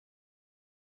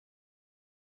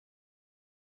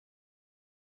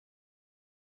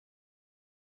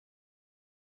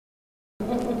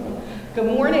Good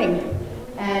morning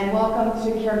and welcome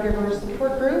to Caregiver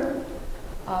Support Group.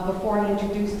 Before I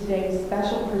introduce today's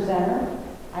special presenter,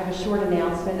 I have a short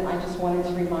announcement. I just wanted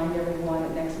to remind everyone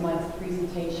that next month's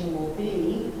presentation will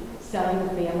be Selling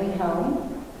the Family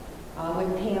Home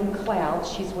with Pam Cloud.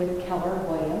 She's with Keller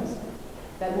Williams.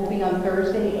 That will be on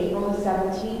Thursday, April the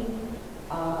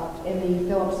 17th in the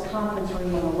Phillips Conference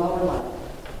Room on the lower level.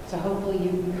 So hopefully you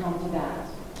can come to that.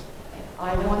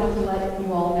 I wanted to let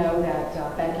you all know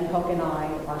that Becky Hook and I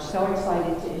are so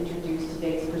excited to introduce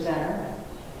today's presenter.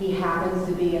 He happens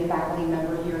to be a faculty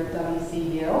member here at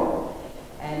WCU.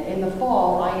 And in the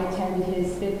fall, I attended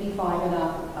his 55 and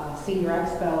up Senior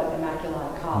Expo at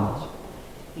Immaculata College.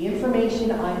 The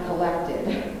information I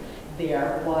collected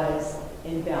there was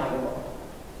invaluable.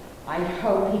 I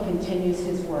hope he continues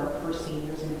his work for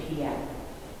seniors in PA.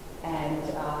 And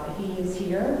he is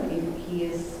here. He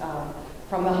is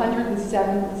from the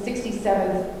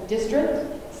 167th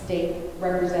District, State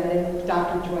Representative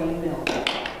Dr. Duane Milne.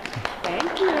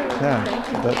 Thank you. Yeah, Thank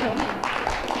you for coming.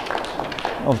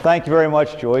 Well, thank you very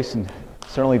much, Joyce, and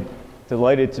certainly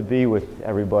delighted to be with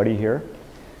everybody here.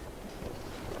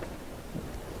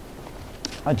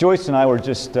 Joyce and I were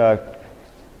just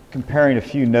comparing a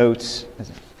few notes,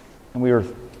 and we were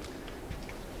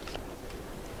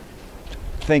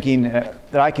thinking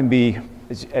that I can be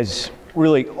as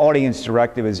really audience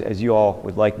directive as you all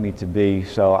would like me to be.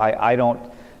 So I don't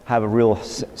have a real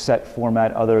set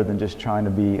format other than just trying to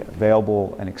be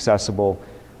available and accessible.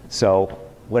 So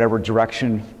whatever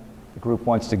direction the group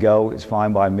wants to go is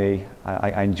fine by me.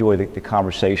 I enjoy the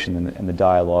conversation and the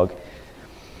dialogue.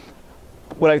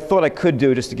 What I thought I could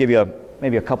do, just to give you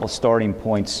maybe a couple starting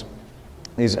points,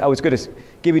 is I was going to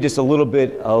give you just a little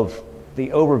bit of the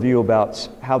overview about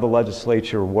how the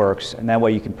legislature works, and that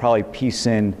way you can probably piece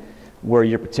in where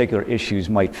your particular issues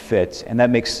might fit. And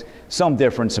that makes some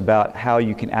difference about how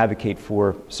you can advocate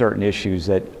for certain issues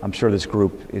that I'm sure this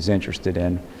group is interested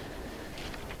in.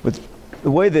 With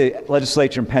the way the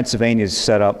legislature in Pennsylvania is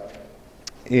set up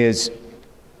is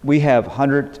we have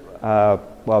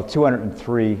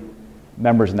 203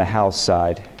 members in the House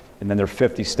side, and then there are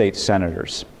 50 state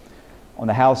senators. On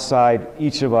the House side,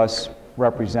 each of us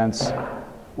represents,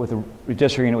 with a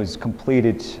redistricting that was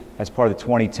completed as part of the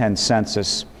 2010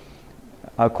 census.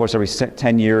 Of course, every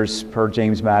 10 years per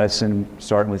James Madison,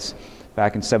 starting with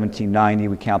back in 1790,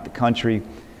 we count the country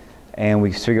and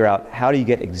we figure out how do you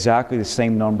get exactly the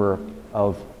same number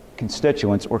of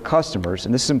constituents or customers.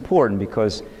 And this is important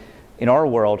because in our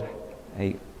world,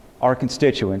 our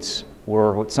constituents,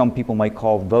 or what some people might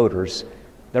call voters,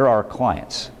 they're our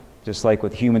clients. Just like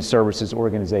with human services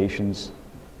organizations,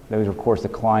 those are of course the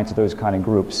clients of those kind of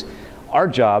groups. Our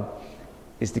job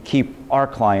is to keep our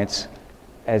clients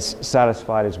as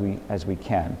satisfied as we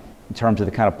can in terms of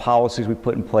the kind of policies we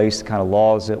put in place, the kind of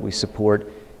laws that we support,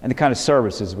 and the kind of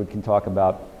services we can talk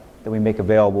about that we make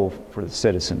available for the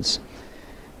citizens.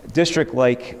 A district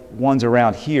like ones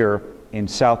around here in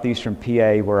southeastern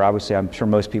PA, where obviously I'm sure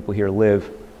most people here live,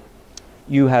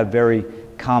 you have very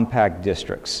compact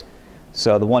districts.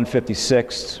 So the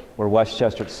 156th, where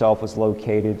Westchester itself is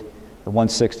located, the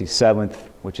 167th,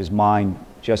 which is mine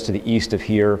just to the east of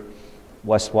here,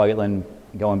 West Whiteland,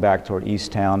 going back toward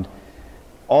Easttown.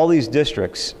 All these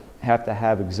districts have to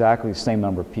have exactly the same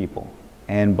number of people.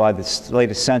 And by the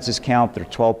latest census count, there are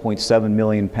 12.7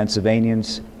 million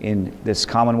Pennsylvanians in this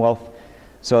Commonwealth.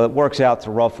 So it works out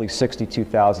to roughly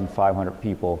 62,500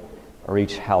 people are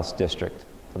each House district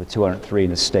of the 203 in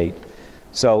the state.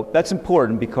 So that's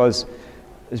important because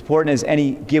as important as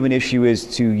any given issue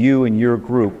is to you and your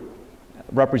group,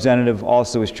 representative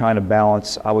also is trying to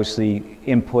balance, obviously,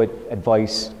 input,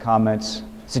 advice, comments,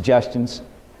 suggestions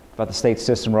about the state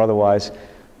system or otherwise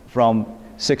from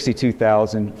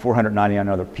 62,499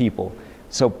 other people.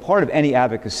 So part of any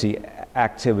advocacy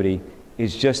activity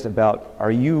is just about,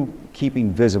 are you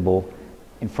keeping visible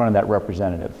in front of that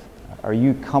representative? Are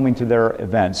you coming to their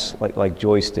events like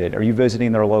Joyce did? Are you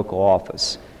visiting their local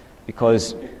office?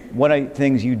 Because one of the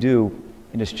things you do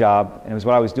in this job, and it was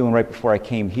what I was doing right before I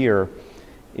came here,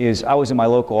 is I was in my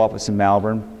local office in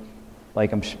Malvern,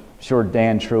 like I'm sure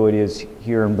Dan Truitt is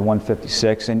here in the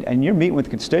 156, and you're meeting with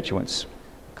constituents,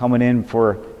 coming in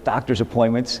for doctor's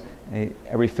appointments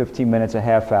every 15 minutes, a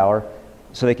half hour,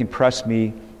 so they can press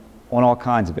me on all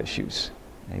kinds of issues,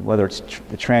 whether it's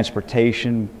the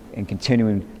transportation and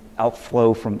continuing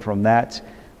outflow from that.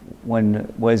 When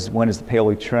is the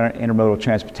Paoli Intermodal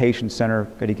Transportation Center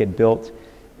going to get built?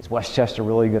 Is Westchester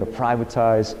really going to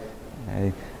privatize?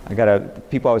 I got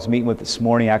people I was meeting with this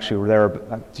morning actually were there,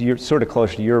 sort of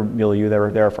closer to your milieu. They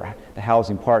were there for the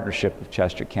Housing Partnership of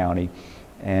Chester County,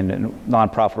 and a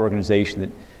nonprofit organization that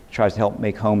tries to help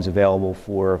make homes available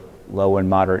for low and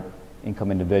moderate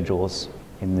income individuals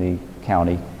in the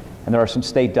county. And there are some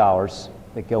state dollars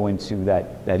that go into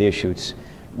that issue. It's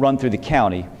run through the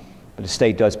county, but the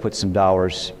state does put some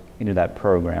dollars into that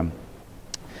program.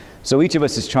 So each of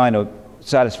us is trying to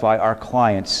satisfy our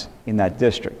clients in that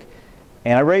district.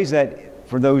 And I raise that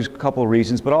for those couple of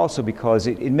reasons, but also because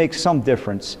it makes some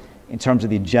difference in terms of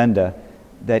the agenda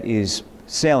that is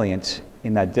salient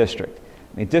in that district.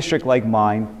 A district like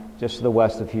mine, just to the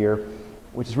west of here,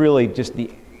 which is really just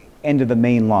the end of the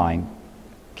main line,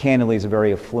 candidly is a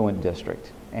very affluent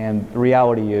district. And the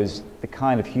reality is the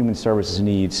kind of human services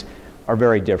needs are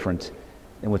very different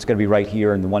than what's going to be right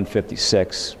here in the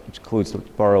 156, which includes the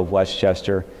borough of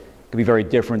Westchester. It could be very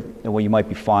different than what you might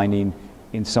be finding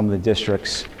in some of the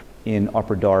districts in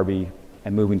Upper Darby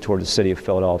and moving toward the city of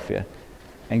Philadelphia.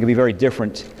 And it could be very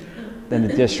different than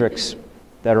the districts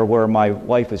that are where my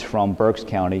wife is from, Berks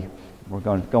County. We're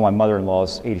going to go on my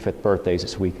mother-in-law's 85th birthday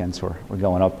this weekend, so we're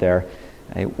going up there,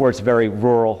 where it's a very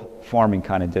rural farming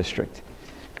kind of district.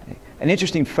 An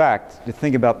interesting fact to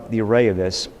think about the array of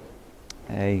this,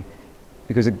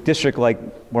 because a district like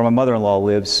where my mother-in-law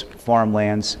lives,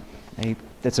 farmlands,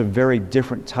 that's a very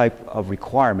different type of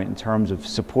requirement in terms of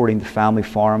supporting the family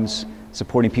farms,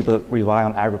 supporting people that rely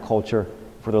on agriculture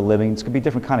for their living. It's going to be a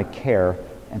different kind of care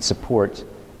and support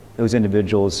those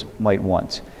individuals might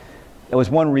want. That was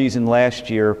one reason last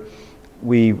year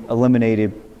we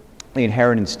eliminated the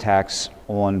inheritance tax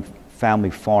on family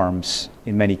farms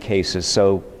in many cases,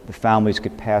 so the families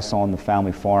could pass on the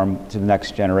family farm to the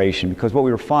next generation. Because what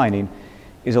we were finding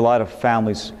is a lot of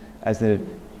families, as the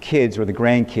kids or the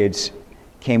grandkids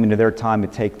came into their time to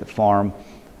take the farm,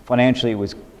 financially it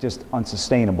was just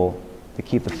unsustainable to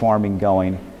keep the farming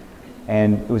going,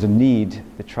 and it was a need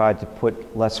that tried to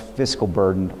put less fiscal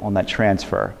burden on that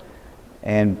transfer.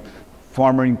 And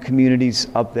farming communities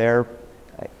up there,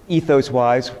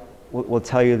 ethos-wise, will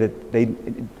tell you that they,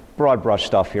 broad brush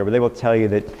stuff here, but they will tell you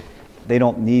that they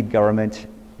don't need government,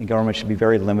 and government should be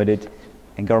very limited,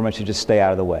 and government should just stay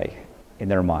out of the way in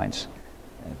their minds,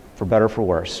 for better or for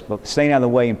worse. But staying out of the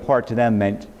way in part to them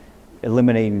meant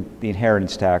eliminating the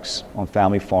inheritance tax on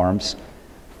family farms.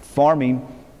 Farming,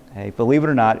 believe it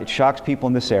or not, it shocks people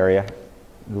in this area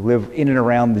who live in and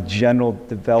around the general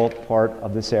developed part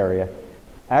of this area.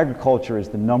 Agriculture is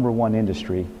the #1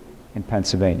 industry in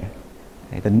Pennsylvania.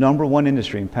 The #1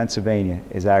 industry in Pennsylvania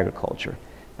is agriculture.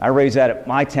 I raise that at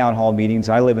my town hall meetings.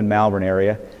 I live in Malvern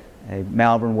area.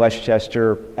 Malvern,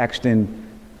 Westchester, Exton,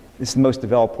 this is the most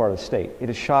developed part of the state. It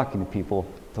is shocking to people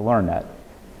to learn that.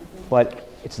 But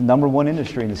it's the #1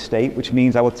 industry in the state, which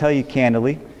means I will tell you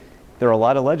candidly, there are a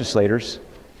lot of legislators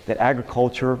that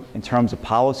agriculture, in terms of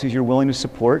policies you're willing to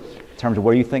support, in terms of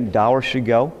where you think dollars should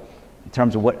go, in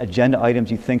terms of what agenda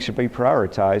items you think should be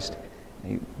prioritized,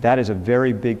 that is a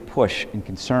very big push and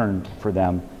concern for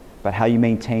them about how you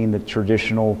maintain the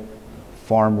traditional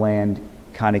farmland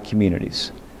kind of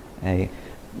communities.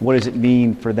 What does it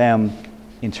mean for them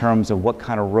in terms of what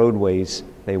kind of roadways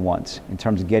they want, in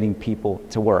terms of getting people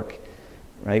to work?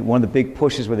 Right? One of the big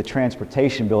pushes with the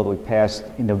transportation bill that we passed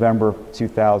in November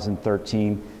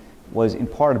 2013 was in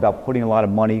part about putting a lot of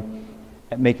money,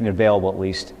 making it available at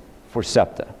least, for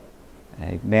SEPTA,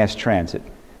 mass transit.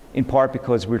 In part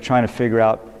because we're trying to figure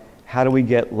out how do we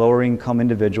get lower income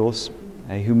individuals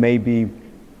who may be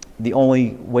the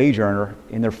only wage earner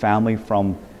in their family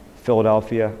from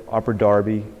Philadelphia, Upper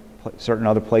Darby, certain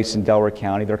other places in Delaware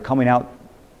County. They're coming out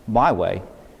my way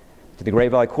to the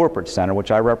Great Valley Corporate Center,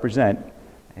 which I represent,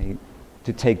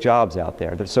 to take jobs out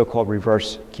there, the so-called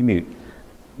reverse commute.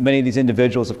 Many of these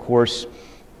individuals, of course,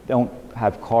 don't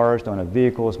have cars, don't have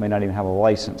vehicles, may not even have a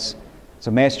license. So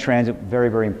mass transit, very,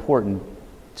 very important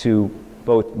to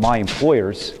both my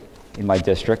employers in my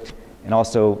district and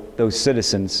also those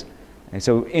citizens. And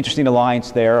so interesting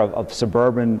alliance there of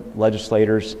suburban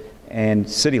legislators and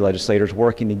city legislators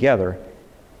working together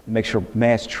to make sure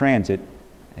mass transit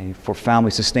for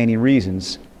family sustaining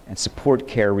reasons and support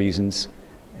care reasons,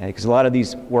 because a lot of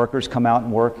these workers come out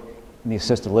and work in the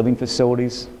assisted living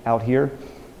facilities out here,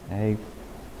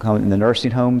 come in the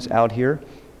nursing homes out here,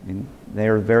 and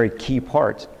they're a very key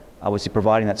part, obviously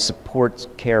providing that support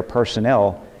care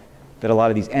personnel that a lot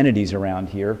of these entities around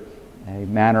here,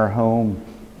 Manor Home,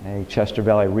 Chester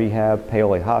Valley Rehab,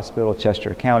 Paoli Hospital,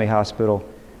 Chester County Hospital,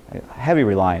 heavy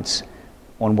reliance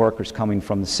on workers coming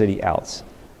from the city outs.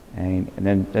 And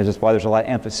then that's why there's a lot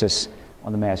of emphasis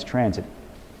on the mass transit.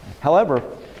 However,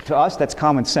 to us, that's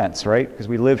common sense, right? Because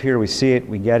we live here, we see it,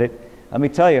 we get it. Let me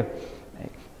tell you,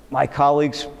 my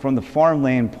colleagues from the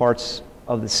farmland parts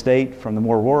of the state, from the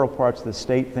more rural parts of the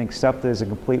state, think SEPTA is a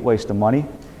complete waste of money,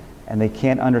 and they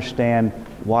can't understand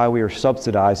why we are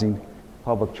subsidizing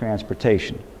public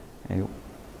transportation. And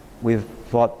we've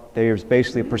thought there's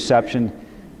basically a perception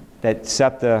that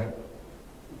SEPTA,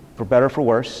 for better or for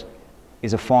worse,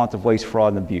 is a font of waste,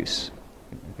 fraud, and abuse.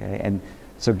 Okay? And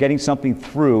so getting something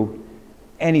through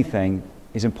anything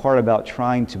is in part about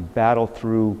trying to battle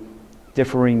through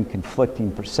differing,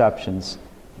 conflicting perceptions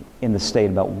in the state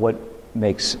about what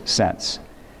makes sense.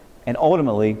 And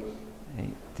ultimately,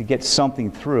 to get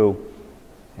something through,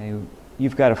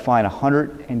 you've got to find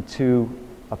 102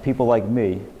 of people like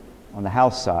me on the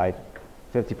House side,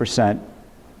 50%,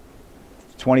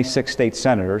 26 state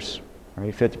senators,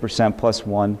 right, 50% plus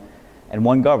one, and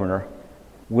one governor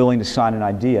willing to sign an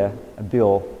idea, a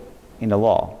bill, into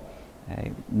law.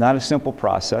 Not a simple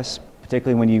process,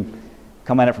 particularly when you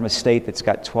come at it from a state that's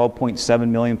got 12.7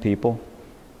 million people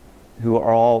who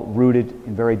are all rooted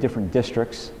in very different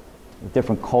districts, with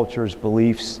different cultures,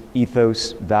 beliefs,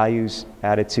 ethos, values,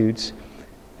 attitudes,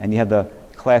 and you have the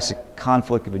classic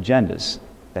conflict of agendas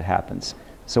that happens.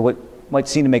 So what might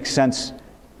seem to make sense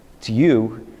to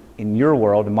you in your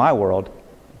world, in my world,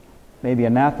 may be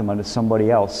anathema to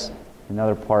somebody else in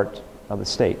another part of the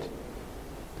state.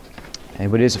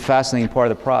 But it is a fascinating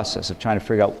part of the process of trying to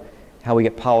figure out how we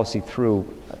get policy through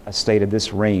a state of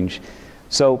this range.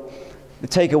 So the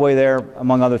takeaway there,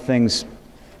 among other things,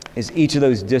 is each of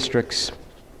those districts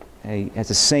has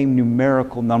the same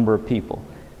numerical number of people,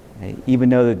 even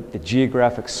though the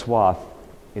geographic swath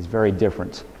is very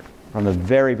different, from the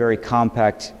very, very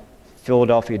compact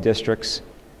Philadelphia districts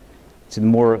to the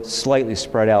more slightly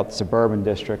spread out suburban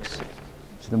districts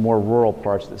to the more rural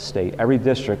parts of the state. Every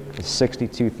district is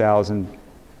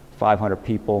 62,500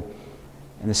 people,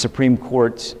 and the Supreme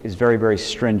Court is very, very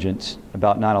stringent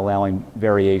about not allowing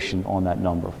variation on that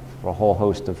number for a whole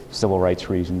host of civil rights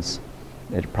reasons.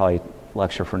 It'd probably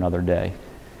lecture for another day.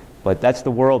 But that's the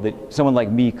world that someone like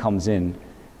me comes in.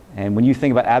 And when you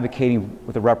think about advocating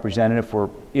with a representative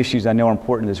for issues I know are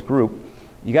important to this group,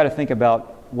 you got to think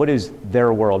about what is their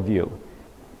worldview,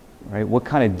 right? What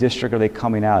kind of district are they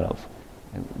coming out of?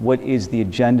 What is the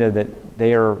agenda that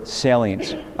they are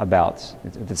salient about,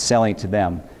 that's salient to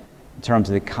them, in terms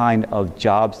of the kind of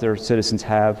jobs their citizens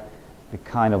have, the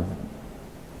kind of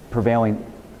prevailing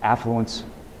affluence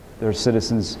their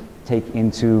citizens take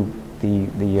into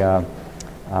the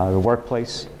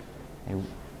workplace.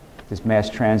 Does mass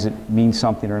transit mean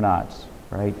something or not,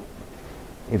 right?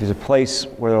 If there's a place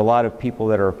where there are a lot of people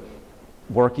that are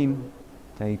working,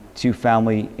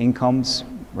 two-family incomes,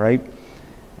 right?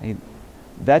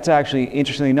 That's actually,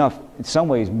 interestingly enough, in some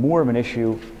ways more of an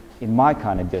issue in my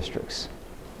kind of districts,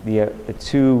 the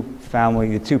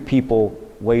two people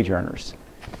wage earners.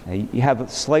 You have a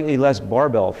slightly less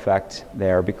barbell effect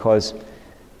there because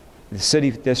the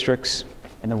city districts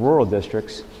and the rural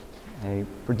districts,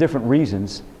 for different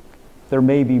reasons, there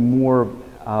may be more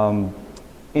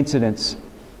incidents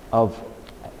of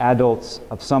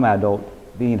some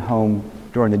adult being home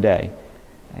during the day.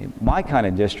 My kind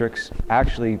of districts,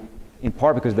 actually, in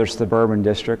part because they're suburban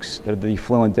districts, they're the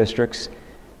affluent districts,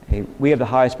 we have the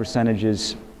highest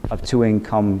percentages of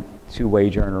two-income,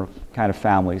 two-wage earner kind of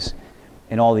families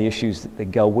and all the issues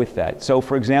that go with that. So,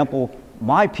 for example,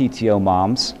 my PTO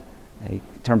moms, in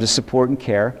terms of support and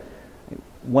care,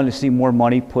 want to see more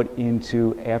money put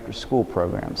into after-school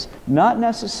programs. Not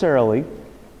necessarily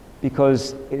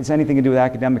because it's anything to do with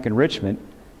academic enrichment,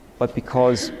 but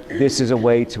because this is a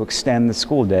way to extend the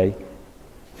school day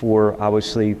for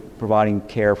obviously providing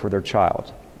care for their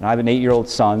child. And I have an 8-year-old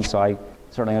son, so I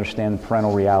certainly understand the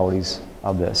parental realities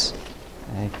of this.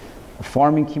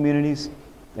 Farming communities,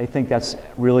 they think that's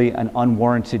really an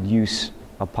unwarranted use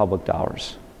of public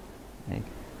dollars.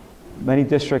 Many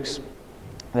districts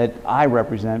that I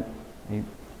represent,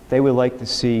 they would like to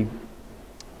see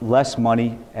less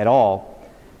money at all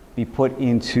be put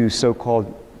into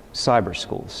so-called cyber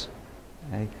schools.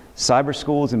 Cyber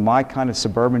schools in my kind of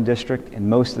suburban district and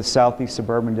most of the southeast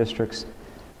suburban districts,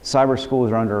 cyber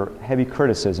schools are under heavy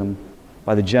criticism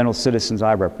by the general citizens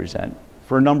I represent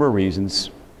for a number of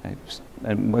reasons.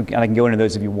 And I can go into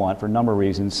those if you want, for a number of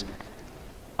reasons.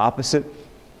 Opposite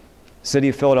City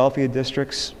of Philadelphia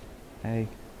districts,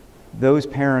 those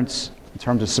parents, in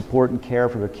terms of support and care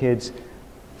for their kids,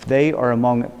 they are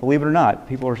among, believe it or not,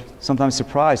 people are sometimes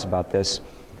surprised about this,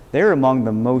 they're among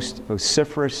the most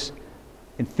vociferous,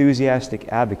 enthusiastic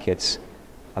advocates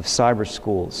of cyber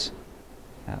schools,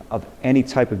 of any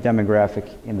type of demographic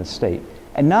in the state.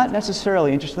 And not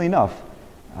necessarily, interestingly enough,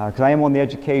 because I am on the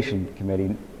education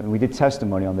committee, and we did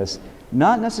testimony on this,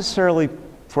 not necessarily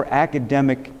for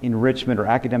academic enrichment or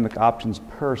academic options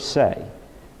per se.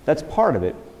 That's part of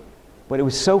it. But it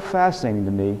was so fascinating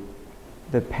to me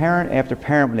the parent after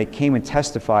parent, when they came and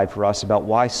testified for us about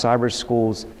why cyber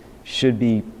schools should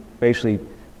be basically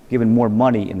given more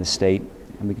money in the state,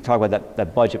 and we can talk about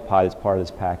that budget pie that's part of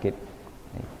this packet,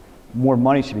 more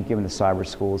money should be given to cyber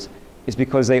schools, is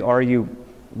because they argue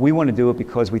we want to do it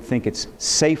because we think it's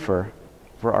safer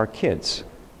for our kids.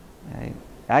 Okay?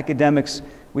 Academics,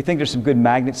 we think there's some good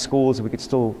magnet schools that we could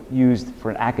still use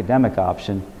for an academic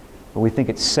option, but we think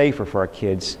it's safer for our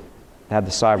kids to have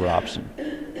the cyber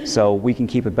option. So we can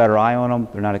keep a better eye on them.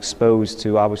 They're not exposed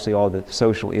to obviously all the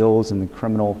social ills and the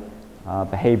criminal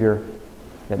behavior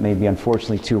that may be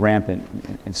unfortunately too rampant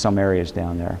in some areas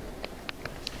down there.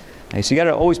 Okay, so you got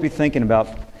to always be thinking about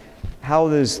how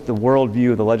does the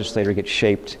worldview of the legislator get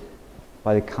shaped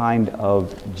by the kind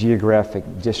of geographic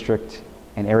district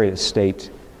and area of the state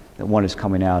that one is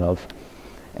coming out of.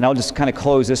 And I'll just kind of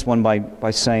close this one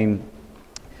by saying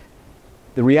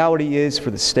the reality is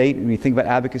for the state, when you think about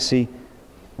advocacy,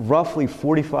 roughly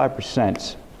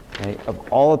 45% okay,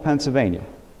 of all of Pennsylvania,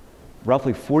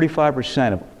 roughly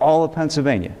 45% of all of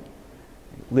Pennsylvania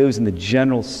lives in the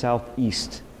general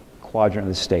southeast quadrant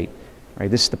of the state. Right?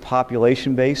 This is the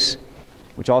population base,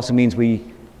 which also means we,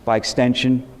 by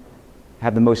extension,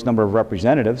 have the most number of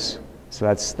representatives. So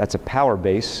that's a power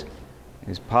base.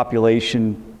 This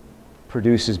population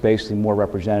produces basically more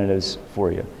representatives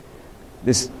for you.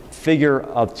 This figure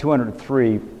of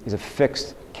 203 is a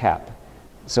fixed cap.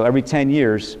 So every 10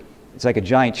 years, it's like a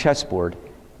giant chessboard,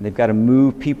 and they've got to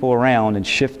move people around and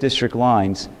shift district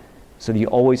lines so that you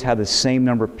always have the same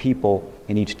number of people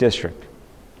in each district.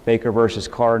 Baker versus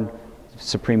Card,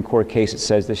 Supreme Court case, it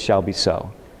says this shall be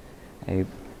so. Okay.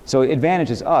 So it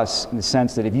advantages us in the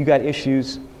sense that if you got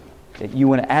issues that you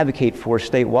want to advocate for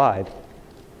statewide,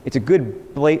 it's a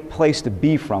good place to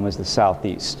be from is the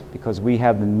Southeast, because we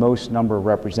have the most number of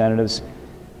representatives,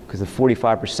 because the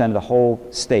 45% of the whole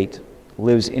state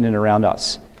lives in and around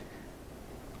us.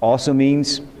 Also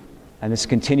means, and this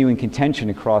continuing contention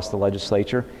across the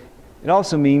legislature, it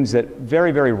also means that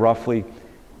very, very roughly,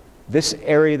 this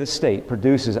area of the state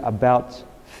produces about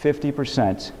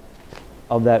 50%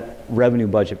 of that revenue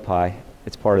budget pie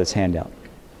that's part of this handout.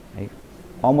 Okay?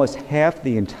 Almost half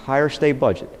the entire state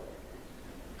budget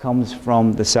comes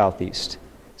from the Southeast.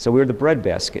 So we're the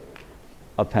breadbasket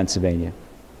of Pennsylvania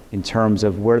in terms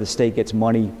of where the state gets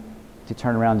money to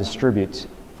turn around and distribute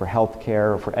for health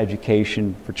care, for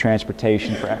education, for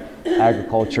transportation, for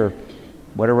agriculture,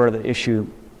 whatever the issue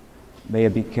may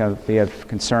be of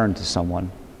concern to someone.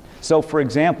 So for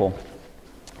example,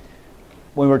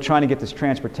 when we were trying to get this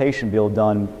transportation bill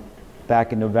done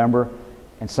back in November,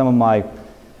 and some of my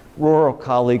rural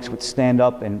colleagues would stand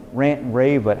up and rant and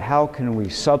rave, but how can we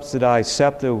subsidize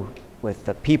SEPTA with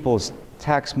the people's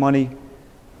tax money?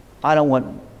 I don't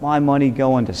want my money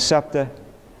going to SEPTA.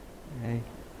 Okay.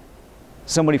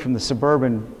 Somebody from the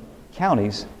suburban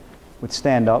counties would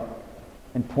stand up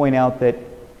and point out that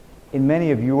in many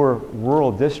of your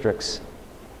rural districts,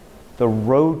 the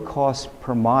road cost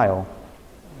per mile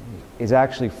is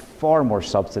actually far more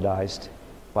subsidized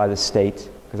by the state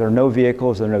because there are no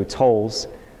vehicles, there are no tolls.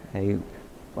 On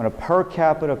a per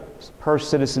capita, per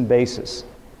citizen basis,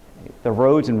 the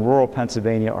roads in rural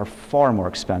Pennsylvania are far more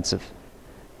expensive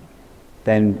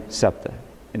than SEPTA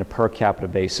in a per capita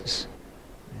basis.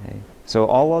 Okay. So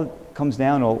all it comes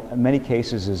down to, in many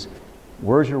cases, is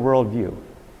where's your worldview?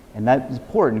 And that's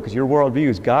important because your worldview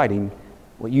is guiding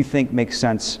what you think makes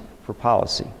sense for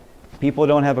policy. If people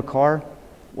don't have a car,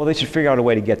 well, they should figure out a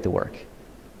way to get to work,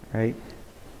 right?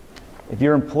 If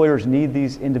your employers need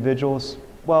these individuals,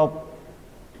 well,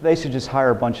 they should just hire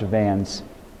a bunch of vans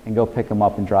and go pick them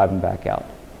up and drive them back out.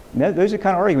 And those are the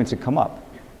kind of arguments that come up,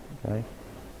 okay?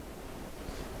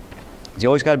 You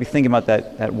always got to be thinking about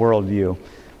that worldview.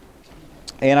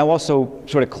 And I also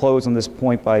sort of close on this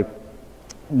point by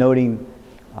noting,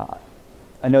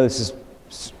 I know this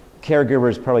is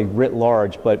caregivers probably writ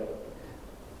large, but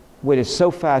what is so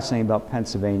fascinating about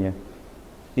Pennsylvania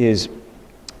is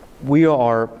we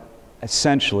are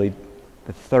essentially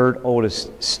the third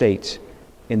oldest state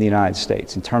in the United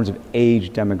States in terms of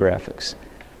age demographics.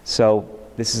 So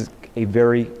this is a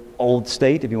very old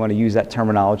state, if you want to use that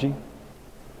terminology,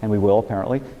 and we will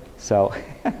apparently. So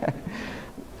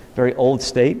very old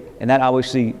state, and that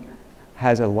obviously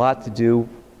has a lot to do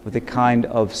with the kind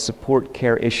of support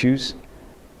care issues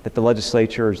that the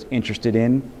legislature is interested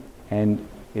in and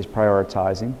is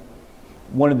prioritizing.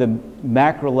 One of the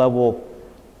macro level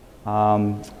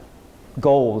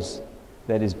goals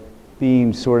that is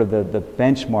being sort of the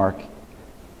benchmark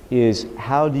is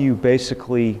how do you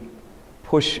basically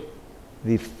push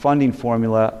the funding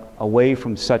formula away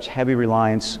from such heavy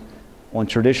reliance on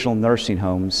traditional nursing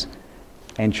homes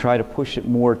and try to push it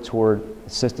more toward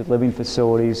assisted living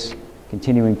facilities,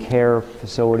 continuing care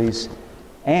facilities,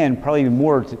 and probably even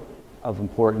more of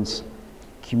importance,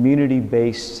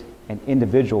 community-based and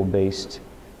individual-based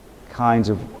kinds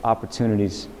of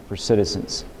opportunities for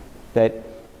citizens. That,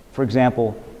 for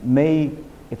example,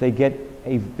 if they get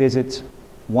a visit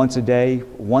once a day,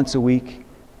 once a week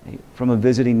from a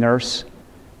visiting nurse,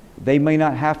 they may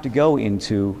not have to go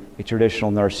into a traditional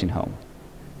nursing home.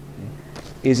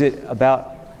 Is it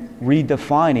about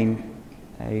redefining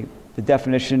the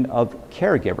definition of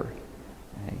caregiver?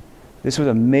 This was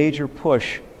a major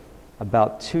push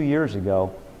about 2 years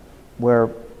ago, where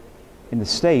in the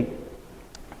state,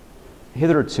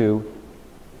 hitherto,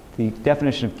 the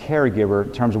definition of caregiver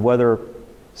in terms of whether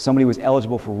somebody was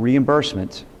eligible for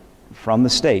reimbursement from the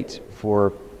state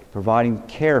for providing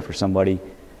care for somebody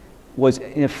was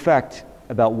in effect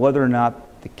about whether or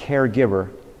not the caregiver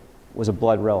was a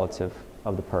blood relative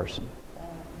of the person.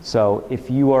 So if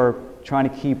you are trying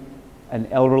to keep an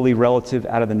elderly relative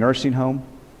out of the nursing home,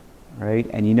 right,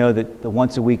 and you know that the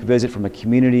once a week visit from a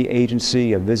community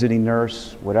agency, a visiting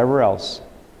nurse, whatever else,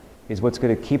 is what's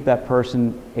going to keep that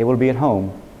person able to be at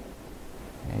home,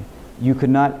 okay, you could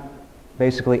not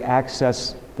basically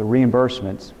access the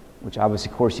reimbursements, which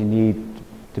obviously, of course, you need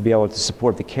to be able to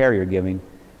support the care you're giving,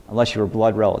 unless you're a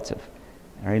blood relative.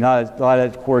 All right, not, a lot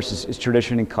of that, of course, is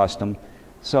tradition and custom.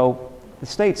 So the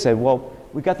state said, well,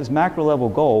 we've got this macro level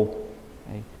goal.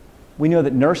 Okay, we know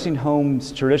that nursing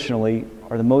homes traditionally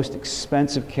are the most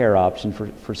expensive care option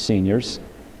for seniors.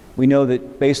 We know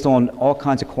that based on all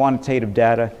kinds of quantitative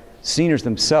data, seniors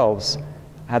themselves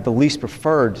have the least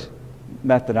preferred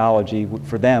methodology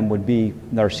for them would be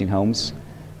nursing homes,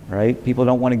 right? People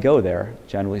don't want to go there,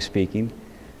 generally speaking.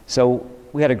 So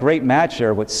we had a great match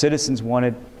there, what citizens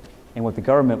wanted and what the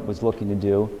government was looking to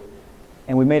do.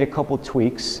 And we made a couple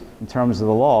tweaks in terms of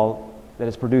the law that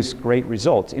has produced great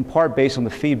results, in part based on the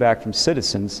feedback from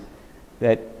citizens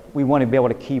that we want to be able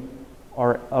to keep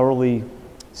our elderly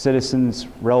citizens,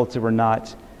 relative or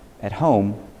not, at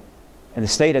home. And the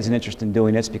state has an interest in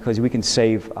doing this because we can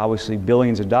save, obviously,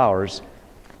 billions of dollars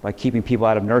by keeping people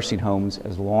out of nursing homes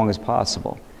as long as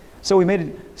possible. So we made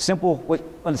it simple, what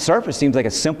on the surface seems like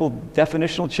a simple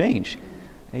definitional change.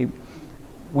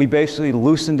 We basically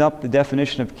loosened up the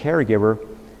definition of caregiver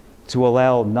to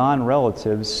allow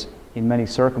non-relatives in many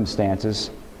circumstances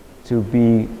to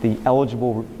be the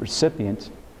eligible recipient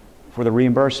for the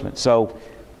reimbursement. So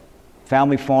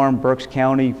family farm, Berks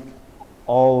County,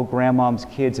 all grandmom's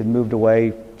kids had moved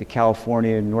away to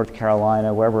California, North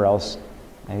Carolina, wherever else.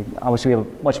 Obviously, we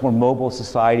have a much more mobile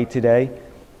society today.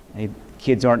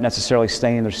 Kids aren't necessarily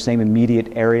staying in their same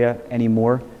immediate area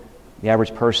anymore. The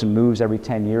average person moves every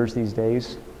 10 years these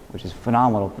days, which is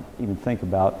phenomenal to even think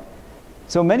about.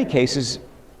 So in many cases,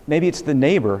 maybe it's the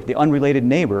neighbor, the unrelated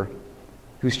neighbor,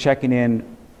 who's checking in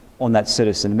on that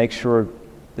citizen to make sure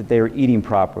that they are eating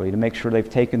properly, to make sure they've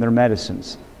taken their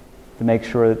medicines, to make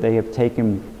sure that they have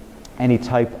taken any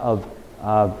type of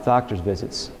doctor's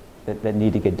visits that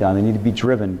need to get done. They need to be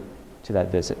driven to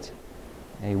that visit.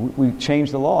 We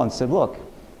changed the law and said, look,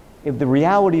 if the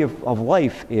reality of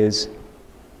life is,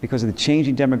 because of the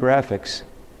changing demographics,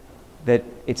 that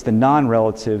it's the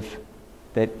non-relative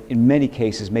that in many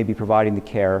cases may be providing the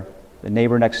care, the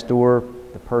neighbor next door,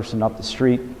 the person up the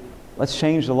street, let's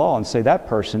change the law and say that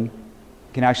person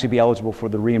can actually be eligible for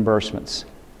the reimbursements,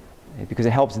 because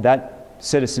it helps that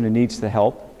citizen who needs the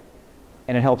help,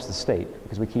 and it helps the state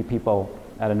because we keep people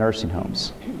out of nursing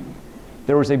homes.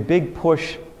 There was a big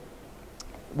push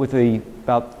with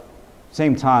about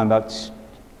same time, about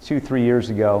 2-3 years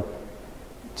ago,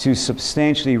 to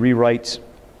substantially rewrite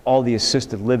all the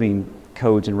assisted living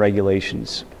codes and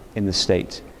regulations in the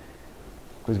state.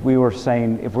 Because we were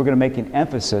saying if we're going to make an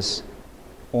emphasis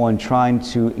on trying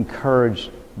to encourage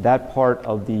that part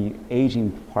of the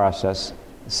aging process,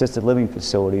 assisted living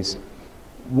facilities,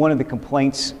 one of the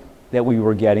complaints that we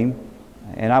were getting,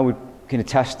 and I can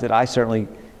attest that I certainly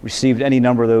received any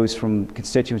number of those from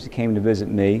constituents that came to visit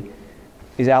me,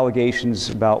 is allegations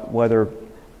about whether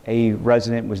a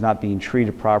resident was not being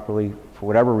treated properly for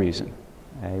whatever reason.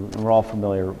 And we're all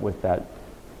familiar with that.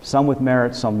 Some with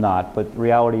merit, some not, but the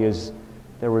reality is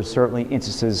there were certainly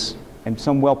instances, and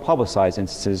some well-publicized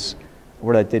instances,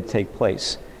 where that did take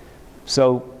place.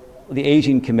 So the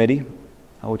Aging Committee,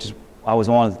 which I was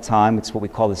on at the time, it's what we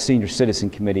call the Senior Citizen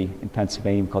Committee in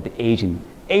Pennsylvania, called the Aging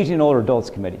and Older Adults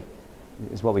Committee,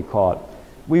 is what we call it.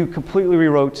 We completely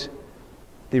rewrote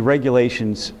the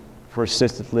regulations for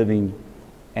assisted living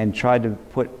and tried to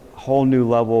put a whole new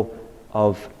level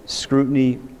of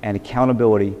scrutiny and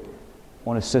accountability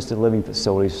on assisted living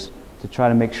facilities to try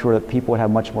to make sure that people would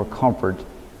have much more comfort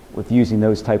with using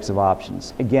those types of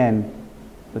options. Again,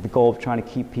 with the goal of trying to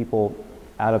keep people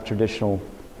out of traditional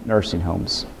nursing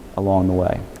homes along the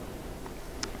way.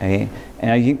 Okay?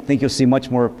 And I think you'll see much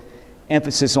more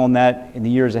emphasis on that in the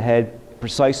years ahead,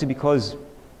 precisely because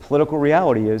political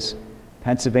reality is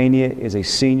Pennsylvania is a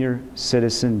senior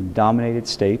citizen dominated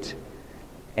state,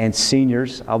 and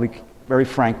seniors, I'll be very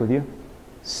frank with you,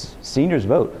 seniors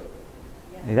vote.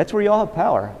 Yeah. That's where you all have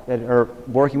power that are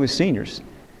working with seniors.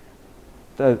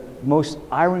 The most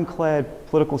ironclad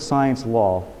political science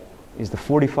law is the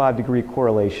 45-degree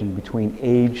correlation between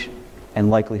age and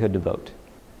likelihood to vote.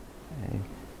 Okay.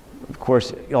 Of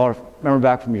course, you all remember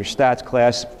back from your stats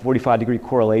class, 45-degree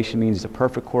correlation means a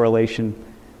perfect correlation.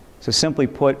 So simply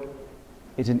put,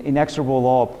 it's an inexorable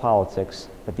law of politics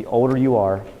that the older you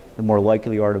are, the more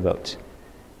likely you are to vote.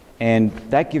 And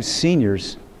that gives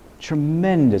seniors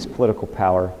tremendous political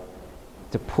power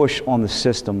to push on the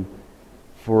system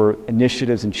for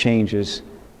initiatives and changes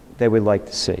they would like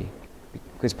to see.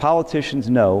 Because politicians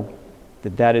know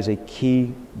that that is a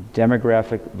key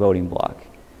demographic voting bloc.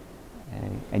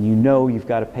 And you know you've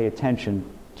got to pay attention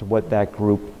to what that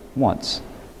group wants.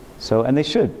 So, and they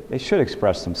should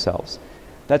express themselves.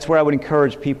 That's where I would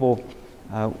encourage people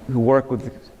who work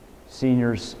with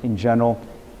seniors in general,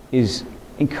 is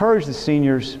encourage the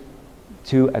seniors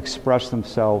to express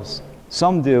themselves.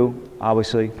 Some do,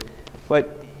 obviously,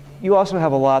 but you also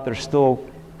have a lot that are still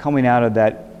coming out of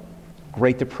that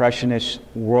Great Depression-ish,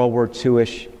 World War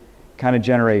II-ish kind of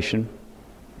generation,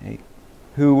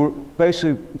 who were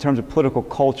basically, in terms of political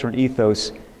culture and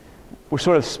ethos, were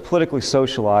sort of politically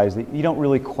socialized, that you don't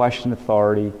really question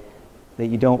authority, that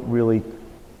you don't really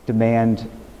demand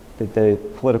that the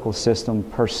political system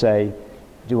per se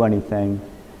do anything.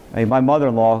 I mean, my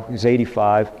mother-in-law, who's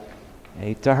 85,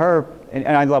 to her, and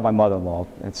I love my mother-in-law,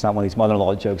 it's not one of these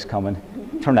mother-in-law jokes coming,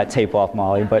 turn that tape off,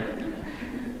 Molly, but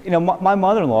you know, my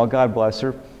mother-in-law, God bless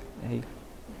her,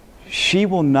 she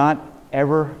will not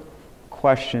ever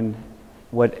question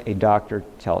what a doctor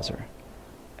tells her.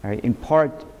 All right? In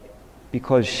part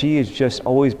because she has just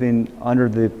always been under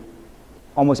the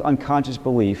almost unconscious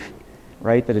belief,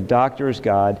 right, that a doctor is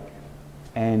God,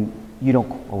 and we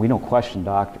don't question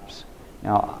doctors.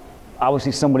 Now,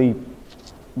 obviously somebody,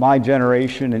 my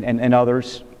generation and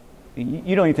others,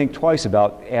 you don't even think twice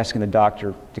about asking the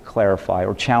doctor to clarify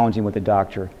or challenging what the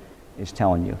doctor is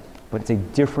telling you. But it's a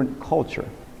different culture.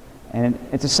 And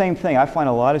it's the same thing. I find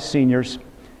a lot of seniors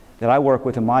that I work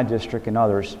with in my district and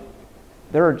others,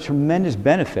 there are tremendous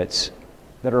benefits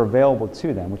that are available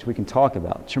to them, which we can talk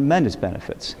about, tremendous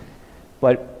benefits.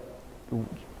 But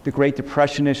the Great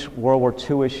Depression-ish, World War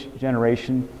II-ish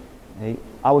generation,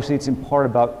 obviously it's in part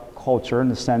about culture in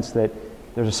the sense that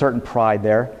there's a certain pride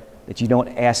there, that you don't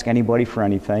ask anybody for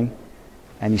anything,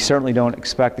 and you certainly don't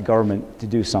expect the government to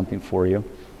do something for you.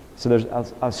 So there's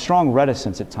a strong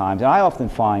reticence at times. And I often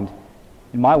find,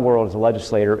 in my world as a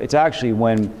legislator, it's actually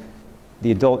when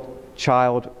the adult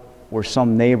child or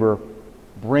some neighbor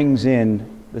brings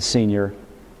in the senior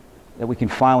that we can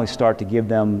finally start to give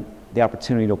them the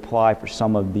opportunity to apply for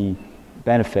some of the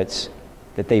benefits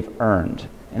that they've earned.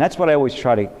 And that's what I always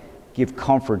try to give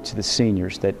comfort to the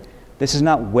seniors, that this is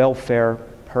not welfare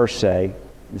per se,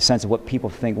 in the sense of what people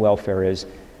think welfare is.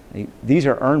 These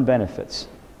are earned benefits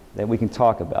that we can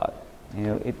talk about. You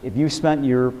know, if you spent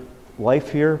your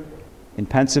life here in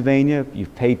Pennsylvania,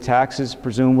 you've paid taxes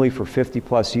presumably for 50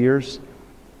 plus years,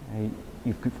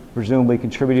 you've presumably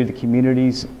contributed to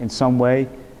communities in some way.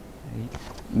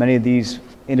 Many of these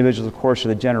individuals, of course, are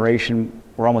the generation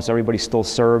where almost everybody still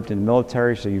served in the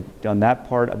military, so you've done that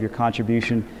part of your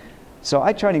contribution. So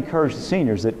I try to encourage the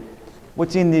seniors that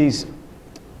what's in these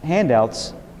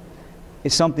handouts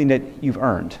is something that you've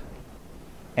earned.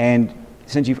 And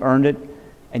since you've earned it,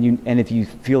 and if you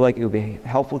feel like it will be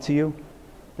helpful to you,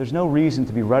 there's no reason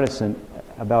to be reticent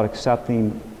about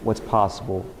accepting what's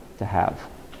possible to have.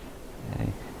 Okay?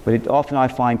 But it often, I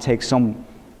find, takes some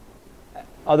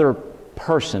other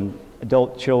person,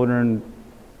 adult children,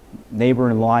 neighbor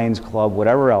in Lions Club,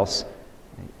 whatever else,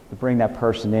 to bring that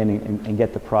person in and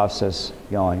get the process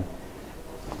going.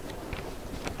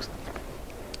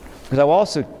 Because I will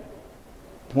also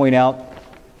point out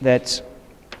that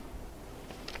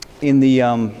in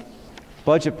the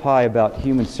budget pie about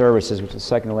human services, which is the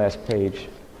second to last page,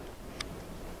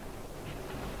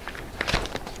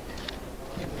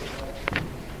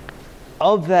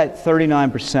 of that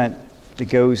 39% that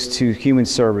goes to human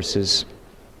services,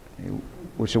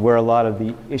 which are where a lot of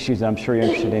the issues that I'm sure you're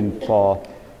interested in fall,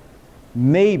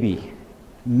 maybe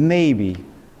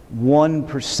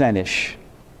 1%-ish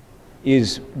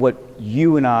is what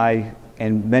you and I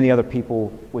and many other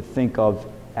people would think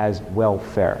of as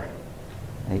welfare,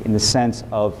 in the sense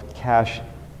of cash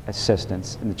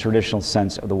assistance in the traditional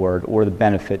sense of the word, or the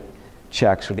benefit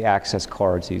checks or the access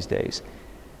cards these days.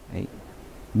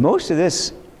 Most of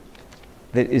this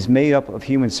that is made up of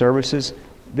human services,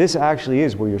 this actually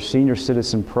is where your senior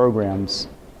citizen programs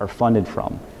are funded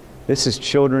from. This is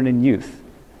children and youth.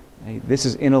 This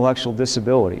is intellectual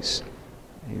disabilities.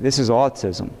 This is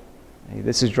autism.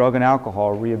 This is drug and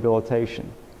alcohol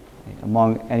rehabilitation,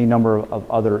 among any number of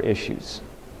other issues.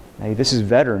 This is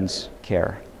veterans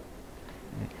care.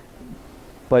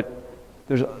 But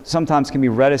there's sometimes can be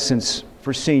reticence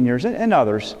for seniors and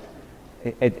others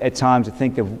at times to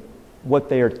think of what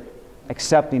they are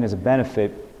accepting as a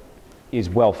benefit is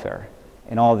welfare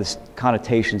and all this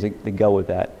connotations that go with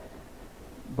that.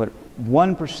 But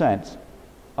 1%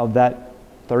 of that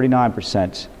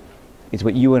 39% is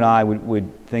what you and I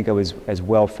would think of as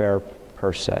welfare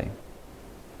per se.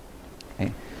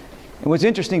 Okay. And what's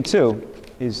interesting too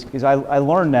is I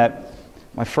learned that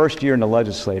my first year in the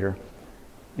legislature,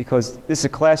 because this is a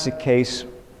classic case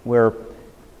where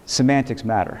semantics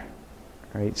matter,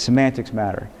 right? Semantics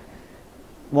matter.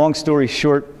 Long story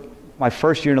short, my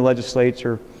first year in the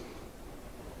legislature,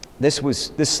 this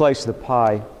slice of the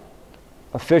pie,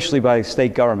 officially by the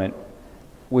state government,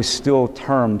 was still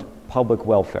termed public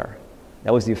welfare.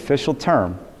 That was the official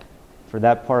term for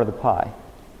that part of the pie.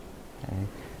 Okay.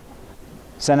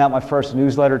 Sent out my first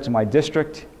newsletter to my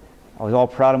district. I was all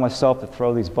proud of myself to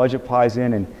throw these budget pies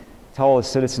in and tell all the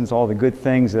citizens all the good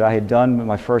things that I had done with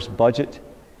my first budget.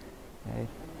 Okay.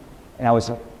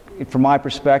 And from my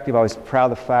perspective, I was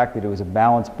proud of the fact that it was a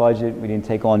balanced budget. We didn't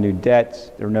take on new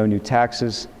debt. There were no new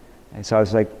taxes. And so I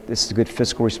was like, this is a good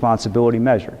fiscal responsibility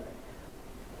measure.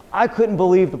 I couldn't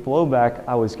believe the blowback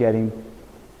I was getting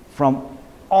from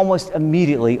almost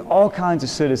immediately all kinds of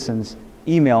citizens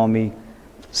emailing me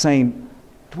saying,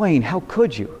 Duane, how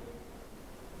could you?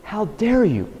 How dare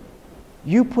you?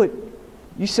 You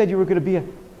said you were going to be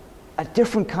a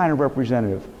different kind of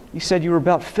representative. You said you were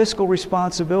about fiscal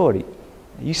responsibility.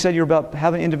 You said you were about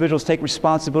having individuals take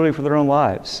responsibility for their own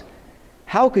lives.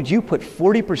 How could you put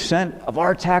 40% of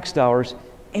our tax dollars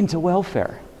into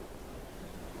welfare?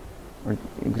 Or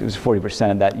it was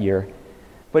 40% of that year.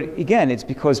 But again, it's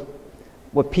because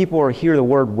what people are hear the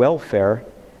word welfare,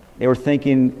 they were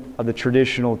thinking of the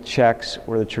traditional checks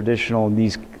or the traditional,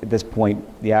 at this point,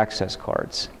 the access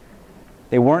cards.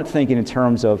 They weren't thinking in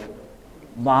terms of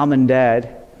mom and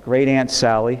dad, great Aunt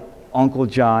Sally, Uncle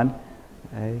John,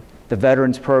 the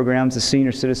veterans programs, the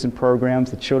senior citizen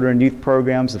programs, the children and youth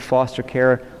programs, the foster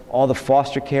care, all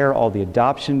the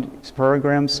adoption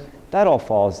programs. That all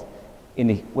falls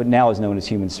in what now is known as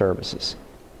human services,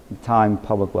 time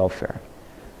public welfare.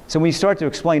 So when you start to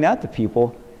explain that to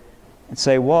people and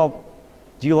say, well,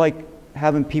 do you like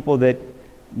having people that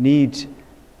need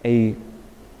a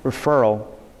referral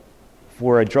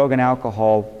for a drug and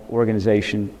alcohol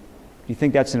organization? Do you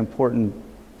think that's an important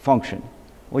function?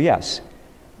 Well, yes.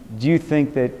 Do you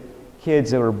think that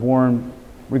kids that were born,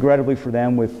 regrettably for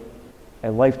them, with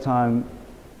a lifetime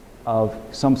of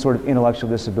some sort of intellectual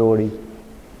disability,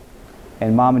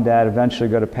 and mom and dad eventually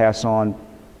go to pass on,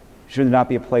 should there not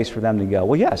be a place for them to go?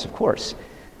 Well, yes, of course.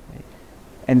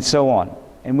 And so on.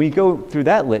 And when you go through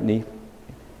that litany,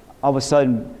 all of a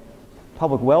sudden,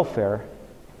 public welfare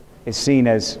is seen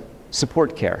as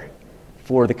support care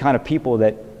for the kind of people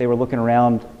that they were looking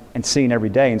around and seeing every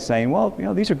day and saying, well,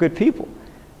 these are good people.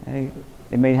 They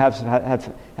may have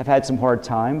had some hard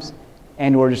times,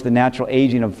 and or just the natural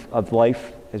aging of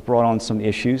life has brought on some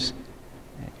issues.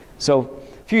 So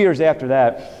a few years after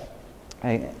that,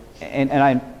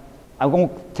 I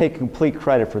won't take complete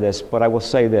credit for this, but I will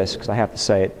say this because I have to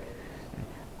say it.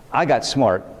 I got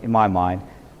smart in my mind.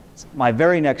 My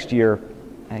very next year,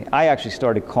 I actually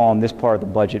started calling this part of the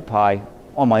budget pie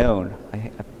on my own.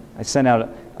 I sent out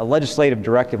a legislative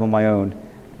directive on my own,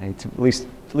 at least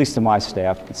to my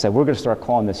staff, and said, we're going to start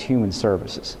calling this human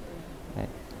services.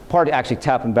 Part of actually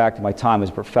tapping back to my time as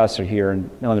a professor here and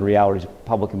knowing the realities of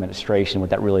public administration, what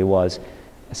that really was.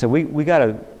 I said, we got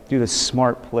to do this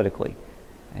smart politically.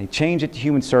 And change it to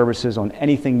human services on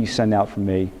anything you send out from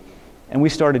me. And we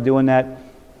started doing that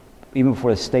even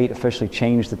before the state officially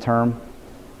changed the term.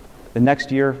 The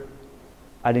next year,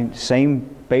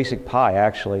 same basic pie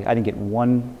actually, I didn't get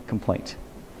one complaint.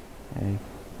 Okay?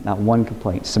 Not one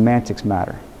complaint. Semantics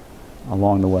matter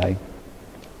along the way.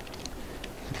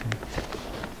 Okay.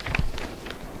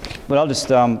 But I'll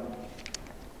just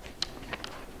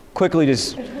quickly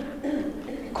just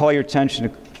call your attention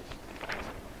to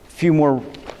a few more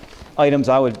items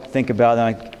I would think about,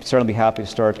 and I'd certainly be happy to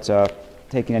start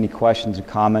taking any questions and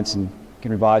comments, and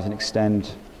can revise and extend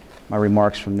my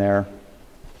remarks from there.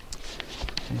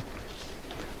 Okay.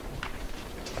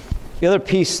 The other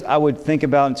piece I would think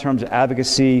about in terms of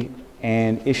advocacy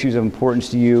and issues of importance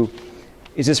to you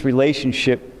is this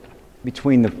relationship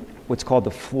between what's called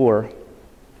the floor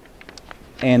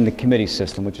and the committee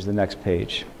system, which is the next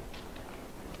page.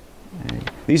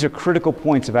 These are critical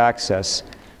points of access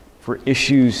for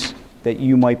issues that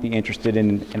you might be interested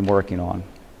in working on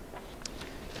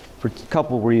for a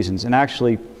couple of reasons. And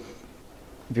actually,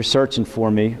 if you're searching for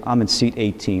me, I'm in seat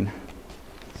 18.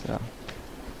 So,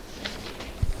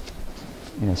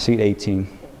 seat 18.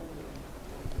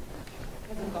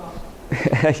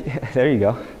 There you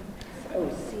go.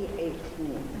 Oh,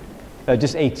 C18.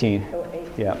 Just 18. Oh,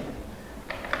 18. Yeah.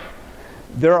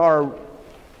 There are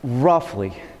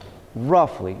roughly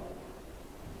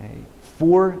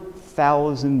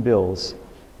 4,000 bills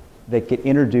that get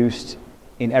introduced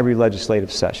in every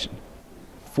legislative session.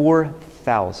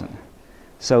 4,000.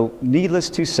 So needless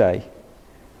to say,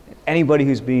 anybody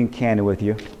who's being candid with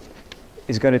you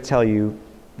is going to tell you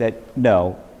that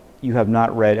no, you have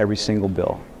not read every single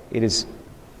bill. It is,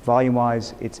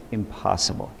 volume-wise, it's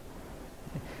impossible.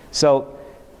 So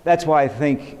that's why I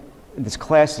think this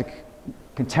classic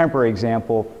contemporary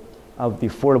example of the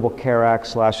Affordable Care Act /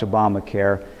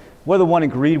 Obamacare, whether one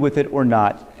agreed with it or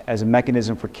not as a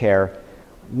mechanism for care,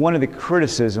 one of the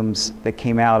criticisms that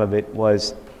came out of it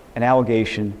was an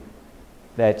allegation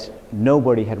that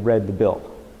nobody had read the bill.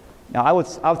 Now,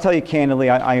 I'll tell you candidly,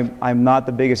 I'm not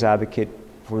the biggest advocate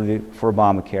for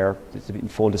Obamacare, in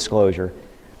full disclosure,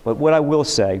 but what I will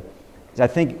say is I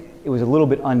think it was a little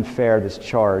bit unfair, this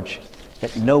charge,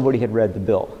 that nobody had read the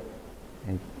bill.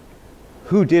 And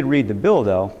who did read the bill,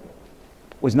 though,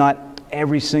 was not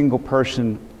every single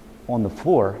person on the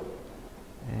floor.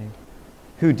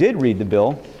 Who did read the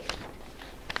bill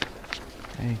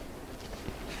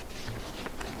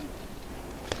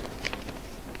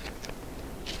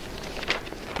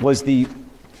was the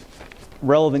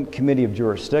relevant committee of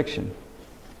jurisdiction,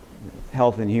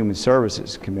 Health and Human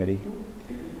Services Committee.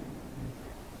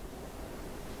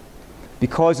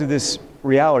 Because of this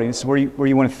reality, this is where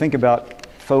you want to think about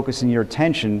focusing your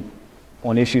attention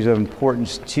on issues of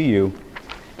importance to you,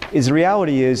 is the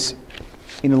reality is,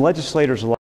 in the legislator's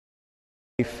life,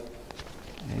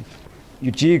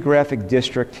 your geographic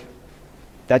district,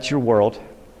 that's your world,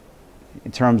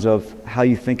 in terms of how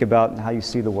you think about and how you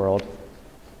see the world.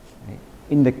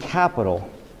 In the capital,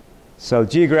 so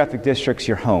geographic district's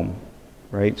your home,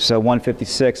 right? So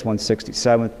 156,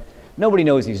 167th. Nobody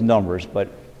knows these numbers, but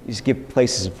you just give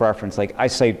places of reference. Like I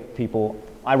say to people,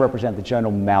 I represent the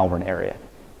general Malvern area.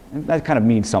 And that kind of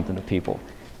means something to people.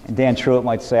 And Dan Truitt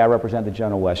might say, I represent the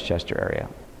general Westchester area,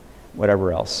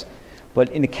 whatever else. But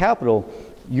in the capital,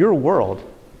 your world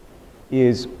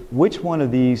is which one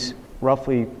of these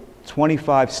roughly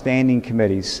 25 standing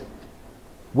committees,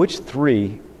 which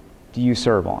 3 do you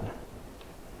serve on?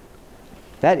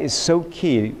 That is so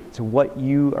key to what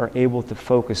you are able to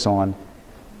focus on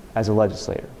as a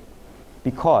legislator.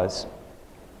 Because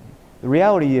the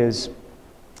reality is,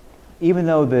 even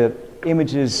though the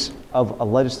images of a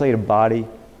legislative body,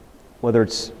 whether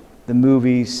it's the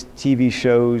movies, TV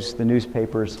shows, the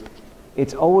newspapers,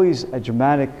 it's always a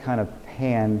dramatic kind of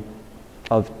pan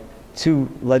of 2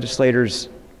 legislators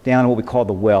down what we call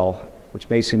the well, which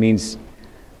basically means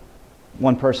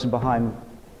one person behind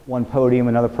one podium,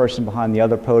 another person behind the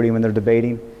other podium, and they're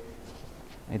debating.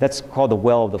 That's called the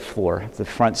well of the floor, the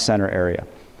front center area.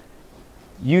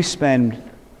 You spend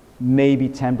maybe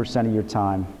 10% of your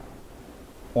time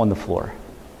on the floor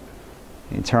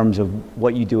in terms of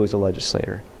what you do as a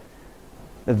legislator.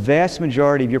 The vast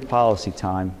majority of your policy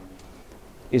time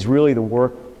is really the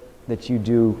work that you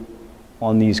do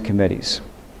on these committees.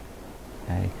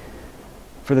 Okay?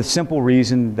 For the simple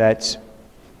reason that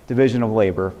division of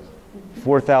labor,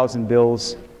 4,000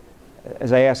 bills,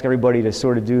 as I ask everybody to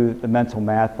sort of do the mental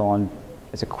math on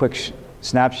as a quick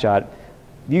snapshot,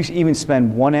 you even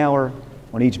spend 1 hour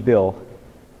on each bill,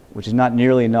 which is not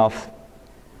nearly enough.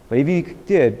 But if you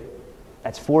did,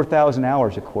 that's 4,000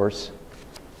 hours, of course.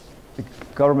 The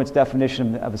government's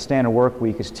definition of a standard work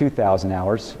week is 2,000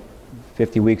 hours,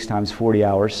 50 weeks times 40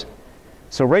 hours.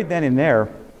 So right then and there,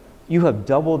 you have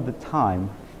doubled the time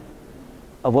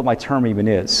of what my term even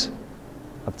is,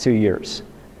 of 2 years.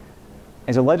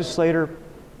 As a legislator,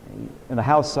 in the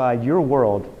House side, your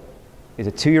world is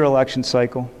a 2-year election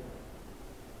cycle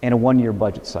and a 1-year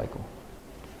budget cycle.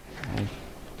 Okay?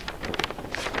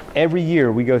 Every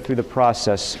year we go through the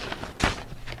process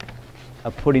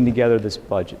of putting together this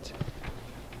budget,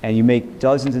 and you make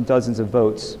dozens and dozens of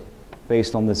votes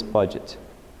based on this budget.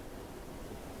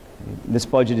 This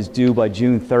budget is due by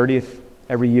June 30th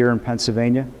every year in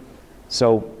Pennsylvania.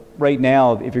 So right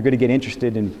now, if you're going to get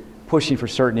interested in pushing for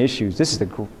certain issues, this is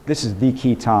the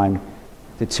key time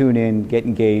to tune in, get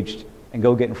engaged, and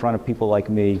go get in front of people like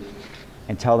me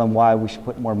and tell them why we should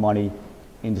put more money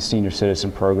into senior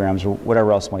citizen programs or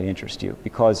whatever else might interest you.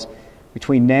 Because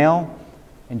between now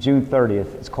and June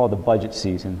 30th, it's called the budget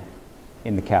season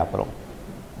in the Capitol.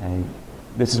 And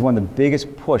this is when the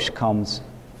biggest push comes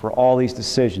for all these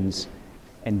decisions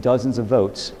and dozens of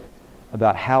votes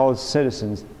about how, as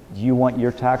citizens, do you want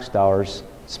your tax dollars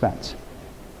spent?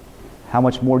 How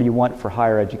much more do you want for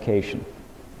higher education?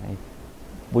 Okay?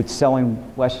 Would selling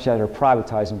Westchester,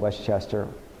 privatizing Westchester,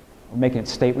 or making it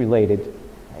state-related,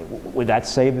 would that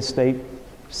save the state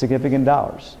significant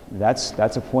dollars? That's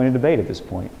a point of debate at this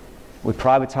point. Would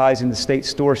privatizing the state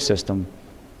store system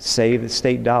save the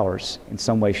state dollars in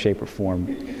some way, shape, or form?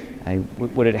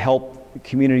 Would it help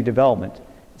community development,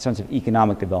 in sense of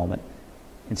economic development,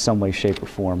 in some way, shape, or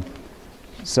form?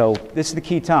 So this is the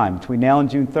key time between now and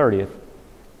June 30th,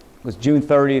 because June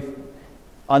 30th,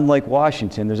 unlike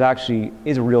Washington, there's actually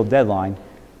is a real deadline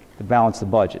to balance the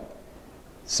budget.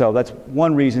 So that's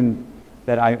one reason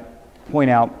that I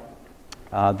point out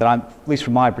that I'm, at least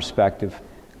from my perspective,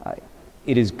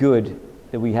 it is good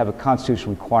that we have a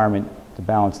constitutional requirement to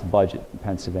balance the budget in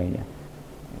Pennsylvania.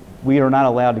 We are not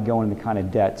allowed to go into the kind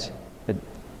of debt that,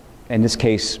 in this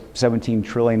case, $17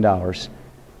 trillion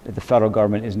that the federal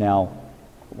government is now,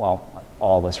 well,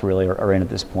 all of us really are in at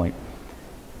this point.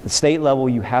 At the state level,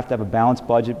 you have to have a balanced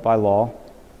budget by law.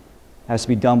 It has to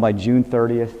be done by June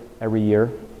 30th every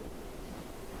year.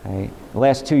 Okay. The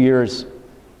last 2 years,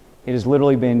 it has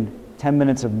literally been 10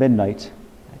 minutes of midnight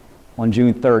on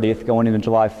June 30th, going into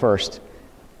July 1st,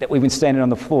 that we've been standing on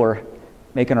the floor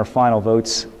making our final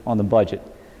votes on the budget.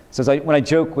 So when I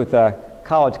joke with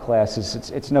college classes,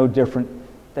 it's no different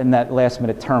than that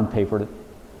last-minute term paper that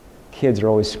kids are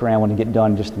always scrambling to get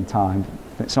done just in time.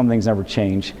 Some things never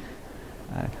change.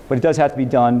 But it does have to be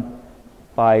done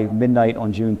by midnight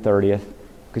on June 30th,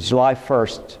 because July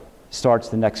 1st starts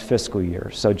the next fiscal year.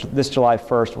 So this July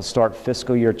 1st will start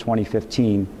fiscal year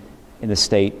 2015 in the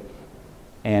state,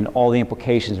 and all the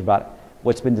implications about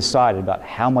what's been decided about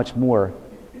how much more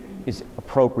is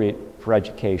appropriate for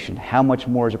education, how much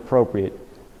more is appropriate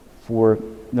for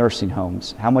nursing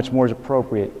homes, how much more is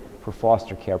appropriate for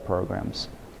foster care programs,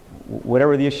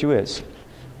 whatever the issue is.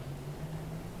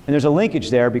 And there's a linkage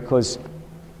there because,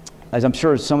 as I'm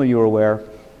sure some of you are aware,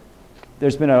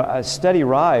 there's been a steady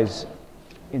rise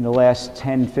in the last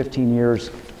 10, 15 years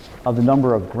of the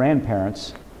number of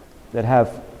grandparents that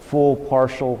have full,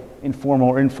 partial, informal,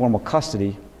 or informal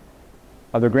custody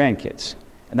of their grandkids.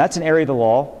 And that's an area of the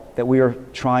law that we are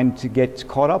trying to get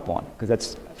caught up on, because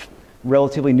that's a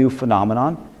relatively new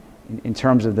phenomenon in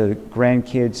terms of the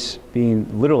grandkids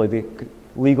being literally the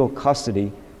legal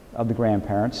custody of the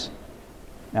grandparents.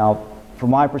 Now,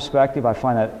 from my perspective, I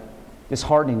find that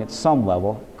disheartening at some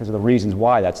level because of the reasons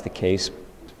why that's the case.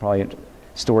 It's probably a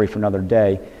story for another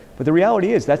day. But the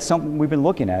reality is that's something we've been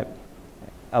looking at,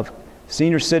 of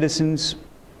senior citizens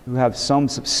who have some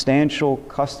substantial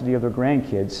custody of their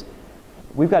grandkids.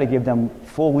 We've got to give them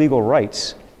full legal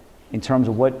rights in terms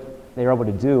of what they're able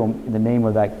to do in the name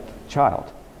of that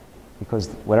child. Because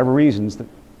whatever reasons,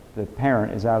 the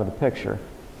parent is out of the picture,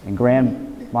 and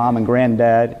grandmom and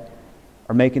granddad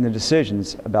are making the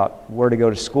decisions about where to go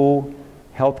to school,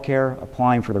 health care,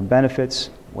 applying for their benefits,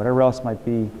 whatever else might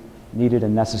be needed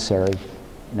and necessary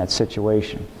in that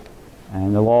situation.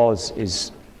 And the law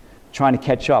is trying to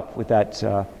catch up with that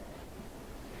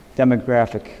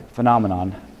demographic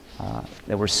phenomenon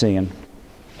that we're seeing.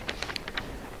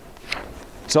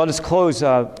 So I'll just close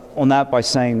on that by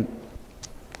saying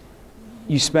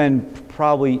you spend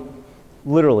probably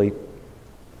literally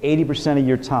 80% of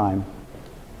your time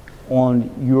on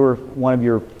one of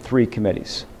your 3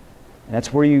 committees. And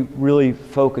that's where you really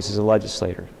focus as a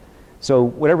legislator. So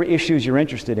whatever issues you're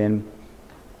interested in,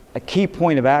 a key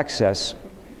point of access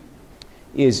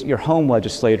is your home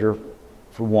legislator,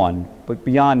 for one. But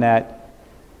beyond that,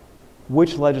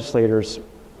 which legislators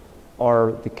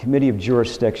are the committee of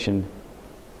jurisdiction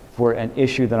for an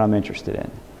issue that I'm interested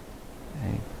in?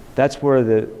 Okay. That's where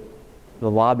the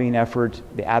lobbying effort,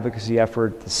 the advocacy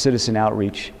effort, the citizen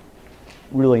outreach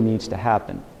really needs to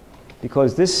happen.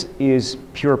 Because this is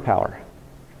pure power.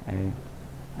 Okay.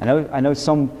 I know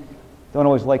some don't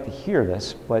always like to hear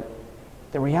this, but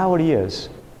the reality is,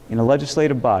 in a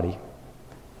legislative body,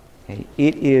 okay,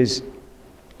 it is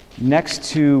next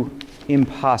to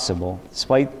impossible,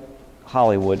 despite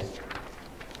Hollywood,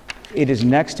 it is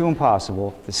next to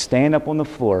impossible to stand up on the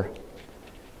floor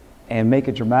and make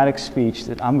a dramatic speech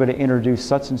that I'm going to introduce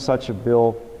such and such a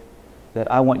bill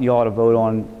that I want you all to vote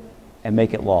on and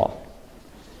make it law.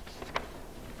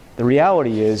 The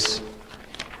reality is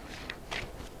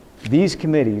these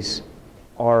committees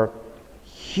are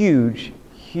huge,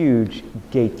 huge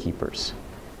gatekeepers.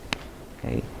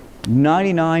 Okay?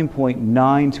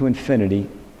 99.9 to infinity.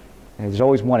 And there's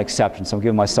always one exception, so I'm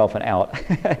giving myself an out.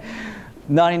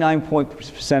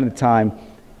 99% of the time,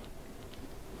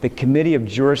 the committee of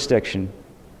jurisdiction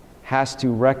has to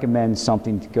recommend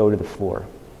something to go to the floor.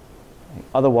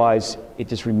 Otherwise, it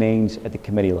just remains at the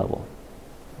committee level.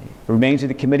 If it remains at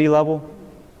the committee level,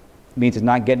 it means it's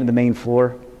not getting to the main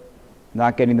floor.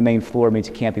 Not getting to the main floor means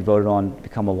it can't be voted on to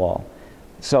become a law.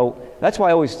 So that's why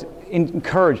I always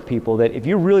encourage people that if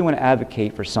you really want to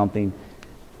advocate for something,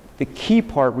 the key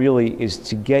part really is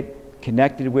to get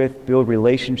connected with, build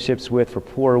relationships with,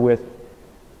 rapport with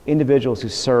individuals who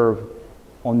serve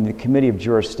on the committee of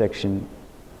jurisdiction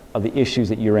of the issues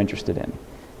that you're interested in.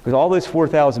 Because all those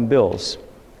 4,000 bills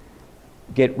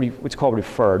get what's called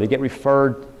referred. They get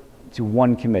referred to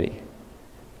one committee.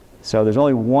 So there's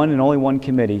only one and only one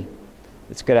committee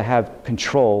that's going to have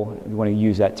control, if you want to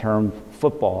use that term,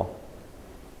 football,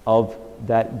 of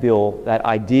that bill, that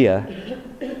idea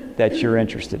that you're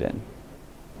interested in.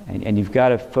 And you've got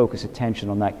to focus attention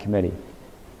on that committee.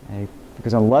 Okay?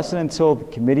 Because unless and until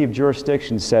the committee of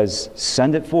jurisdiction says,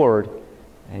 send it forward,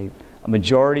 a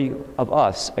majority of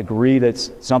us agree that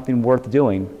it's something worth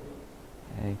doing,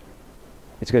 okay,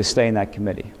 it's going to stay in that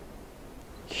committee.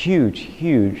 Huge,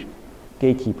 huge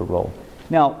gatekeeper role.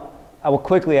 Now, I will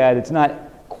quickly add, it's not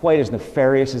quite as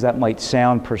nefarious as that might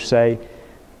sound per se,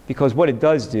 because what it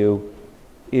does do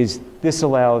is this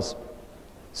allows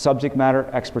subject matter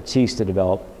expertise to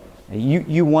develop.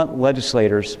 You want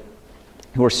legislators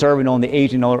who are serving on the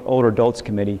Aging and Older Adults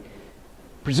Committee,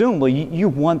 presumably you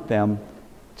want them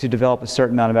to develop a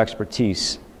certain amount of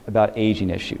expertise about aging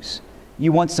issues.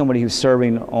 You want somebody who's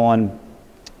serving on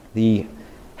the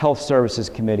Health Services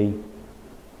Committee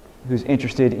who's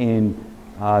interested in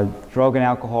drug and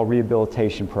alcohol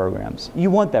rehabilitation programs. You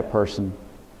want that person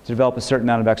to develop a certain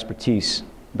amount of expertise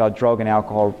about drug and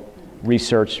alcohol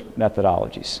research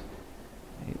methodologies.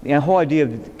 And the whole idea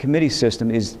of the committee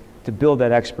system is to build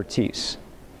that expertise.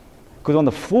 Because on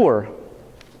the floor,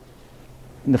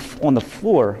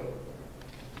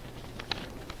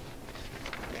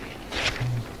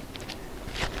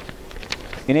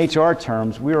 in HR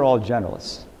terms, we're all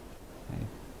generalists. Okay?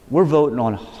 We're voting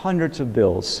on hundreds of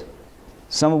bills,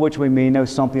 some of which we may know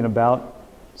something about,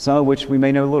 some of which we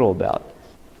may know little about,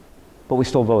 but we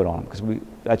still vote on them because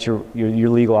that's your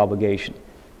legal obligation.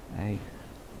 Okay?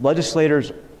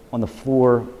 Legislators on the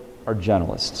floor are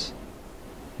generalists,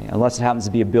 okay? Unless it happens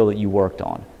to be a bill that you worked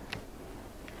on.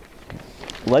 Okay?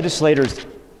 Legislators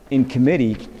in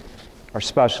committee are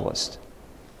specialists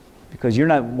because you're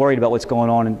not worried about what's going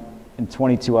on in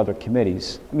 22 other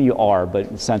committees. I mean, you are, but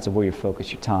in the sense of where you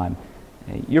focus your time.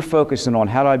 Okay? You're focusing on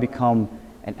how do I become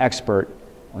an expert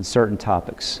on certain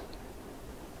topics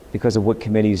because of what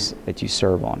committees that you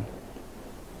serve on.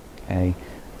 Okay?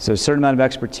 So a certain amount of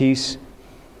expertise.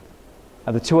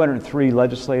 Of the 203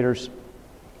 legislators,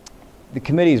 the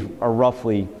committees are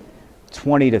roughly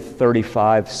 20 to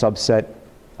 35 subset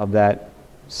of that.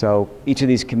 So each of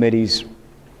these committees,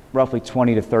 roughly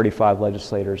 20 to 35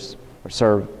 legislators are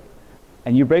served.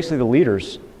 And you're basically the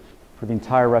leaders for the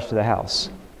entire rest of the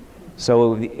House.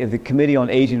 So if the Committee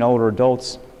on Aging and Older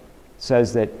Adults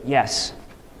says that, yes,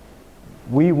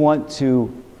 we want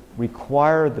to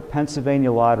require the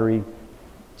Pennsylvania Lottery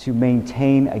to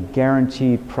maintain a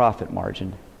guaranteed profit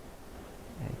margin,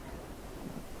 okay,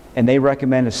 and they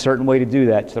recommend a certain way to do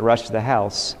that to the rest of the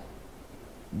House,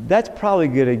 that's probably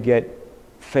going to get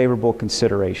favorable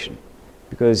consideration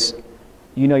because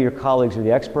you know your colleagues are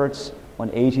the experts on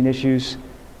aging issues.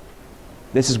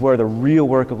 This is where the real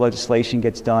work of legislation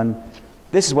gets done.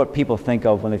 This is what people think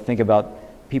of when they think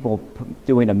about people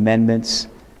doing amendments,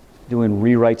 doing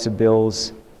rewrites of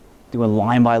bills, doing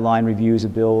line-by-line reviews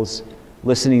of bills,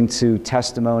 listening to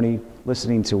testimony,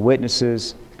 listening to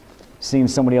witnesses, seeing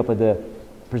somebody up at the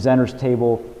presenter's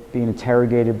table being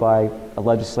interrogated by a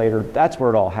legislator. That's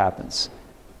where it all happens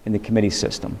in the committee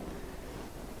system.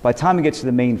 By the time it gets to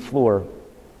the main floor,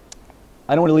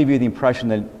 I don't want to leave you the impression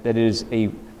that it is a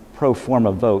pro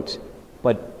forma vote,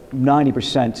 but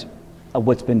 90% of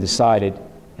what's been decided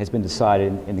has been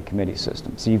decided in the committee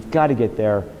system. So you've got to get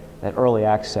there, that early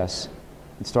access,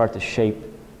 and start to shape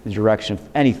the direction of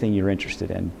anything you're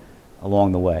interested in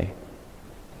along the way.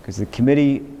 Because the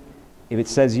committee, if it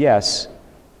says yes,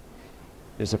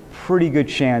 there's a pretty good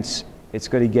chance it's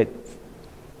going to get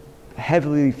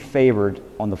heavily favored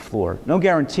on the floor. No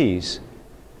guarantees.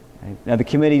 Right? Now the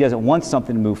committee doesn't want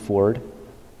something to move forward.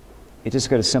 It's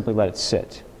just going to simply let it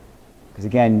sit. Because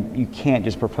again, you can't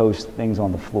just propose things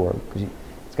on the floor, because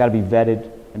it's got to be vetted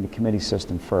in the committee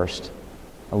system first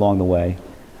along the way.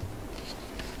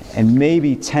 And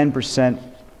maybe 10%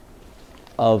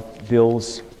 of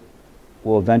bills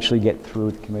will eventually get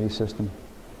through the committee system.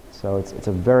 So it's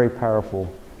a very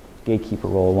powerful gatekeeper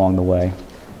role along the way.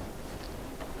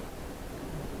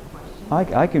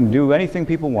 I can do anything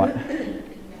people want.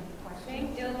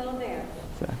 Shane, do a little dance.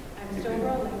 I'm still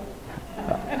rolling.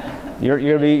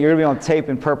 You're gonna be on tape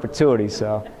in perpetuity,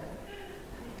 so.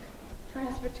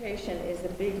 Transportation is a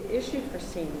big issue for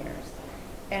seniors.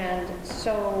 And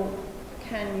so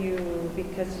can you,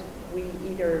 because we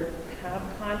either have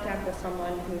contact with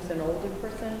someone who's an older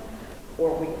person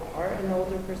or we are an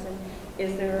older person,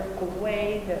 is there a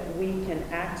way that we can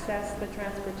access the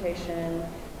transportation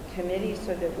committee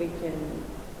so that we can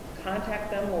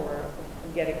contact them or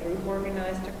get a group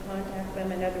organized to contact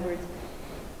them? In other words,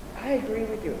 I agree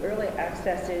with you. Early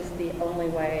access is the only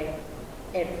way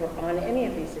on any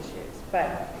of these issues.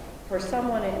 But for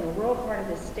someone in a rural part of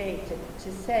the state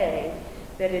to say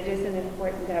that it isn't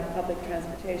important to have public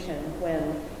transportation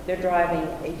when they're driving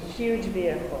a huge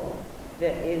vehicle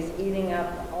that is eating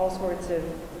up all sorts of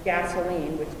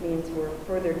gasoline, which means we're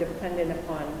further dependent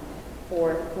upon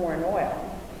foreign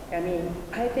oil. I mean,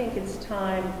 I think it's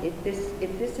time, if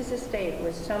this is a state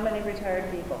with so many retired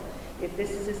people, if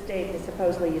this is a state that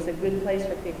supposedly is a good place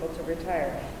for people to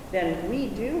retire, then we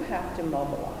do have to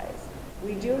mobilize.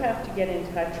 We do have to get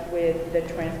in touch with the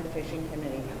Transportation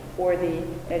Committee or the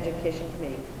Education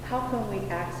Committee. How can we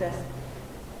access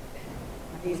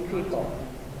these people?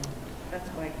 That's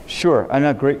my... Sure,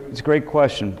 it's a great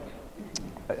question.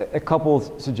 A couple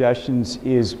of suggestions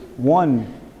is,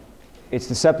 one, it's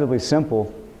deceptively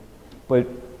simple, but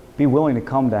be willing to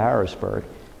come to Harrisburg.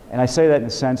 And I say that in the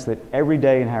sense that every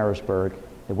day in Harrisburg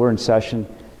that we're in session,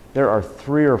 there are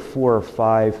 3 or 4 or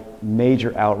 5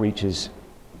 major outreaches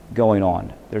going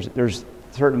on. There's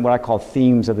certain what I call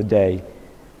themes of the day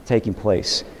taking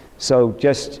place. So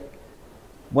just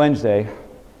Wednesday,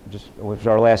 which was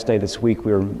our last day this week,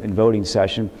 we were in voting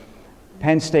session.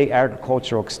 Penn State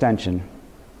Agricultural Extension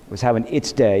was having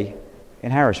its day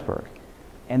in Harrisburg.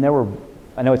 And there were,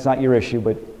 I know it's not your issue,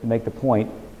 but to make the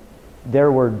point,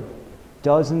 there were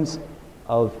dozens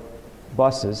of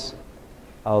buses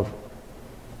of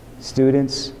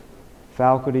students,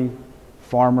 faculty,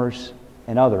 farmers,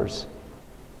 and others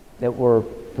that were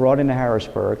brought into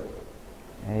Harrisburg,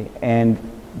 okay, and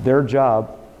their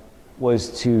job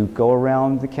was to go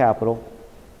around the Capitol,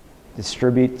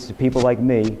 distribute to people like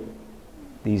me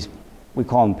these, we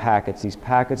call them packets, these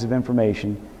packets of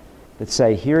information that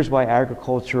say, here's why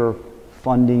agriculture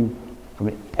funding from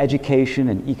an education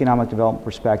and economic development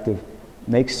perspective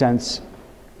makes sense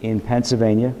in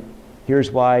Pennsylvania.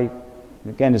 Here's why,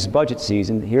 again, this is budget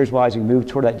season, here's why as we move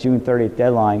toward that June 30th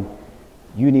deadline,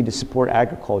 you need to support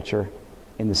agriculture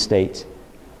in the state.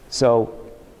 So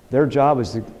their job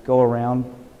is to go around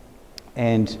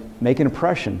and make an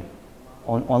impression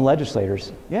on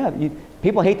legislators. Yeah,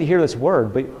 people hate to hear this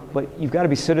word, but you've got to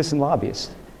be citizen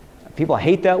lobbyists. People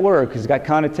hate that word because it's got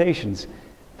connotations,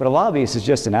 but a lobbyist is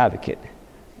just an advocate.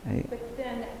 But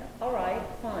then, all right,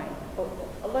 fine.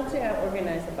 Let's say I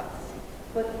organize a bus,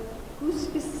 but who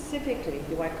specifically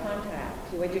do I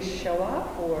contact? Do I just show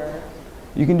up, or?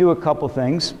 You can do a couple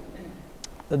things.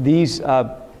 These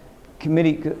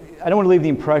committee, I don't want to leave the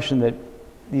impression that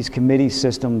these committee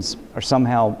systems are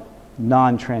somehow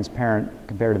non-transparent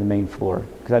compared to the main floor,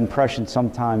 because that impression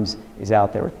sometimes is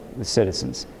out there with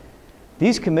citizens.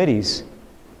 These committees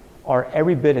are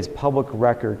every bit as public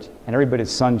record and every bit as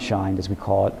sunshine, as we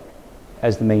call it,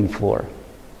 as the main floor.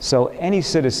 So any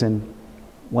citizen,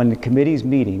 when the committee's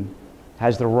meeting,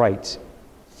 has the right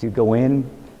to go in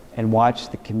and watch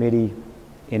the committee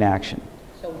in action.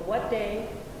 So what day,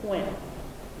 when?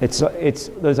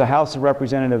 There's a House of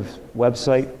Representatives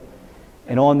website,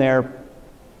 and on there,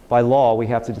 by law, we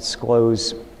have to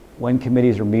disclose when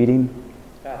committees are meeting.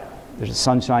 Got it. There's a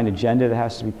sunshine agenda that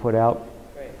has to be put out.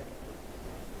 Great.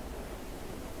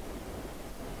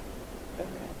 Okay.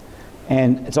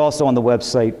 And it's also on the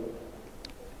website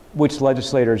which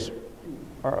legislators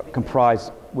are comprise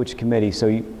which committee, so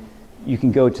you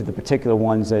can go to the particular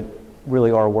ones that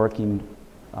really are working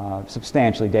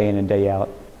substantially day in and day out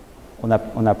on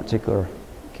that particular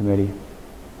committee.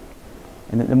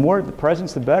 And the more the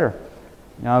presence, the better.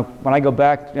 Now, when I go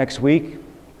back next week,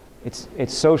 it's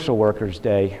Social Workers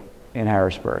Day in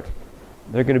Harrisburg.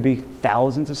 There are going to be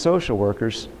thousands of social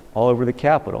workers all over the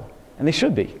Capitol, and they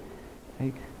should be.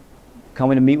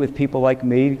 Coming to meet with people like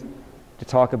me to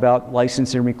talk about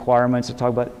licensing requirements, to talk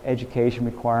about education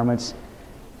requirements.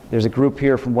 There's a group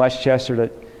here from Westchester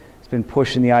that's been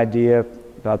pushing the idea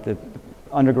about the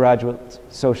undergraduate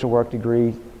social work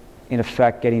degree, in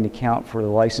effect, getting to count for the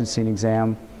licensing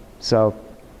exam. So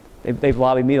they've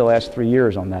lobbied me the last 3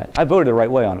 years on that. I voted the right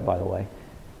way on it, by the way.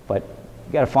 But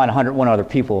you got to find 101 other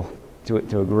people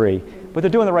to agree. But they're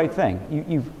doing the right thing.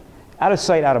 You've out of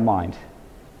sight, out of mind.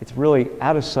 It's really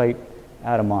out of sight,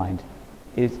 out of mind.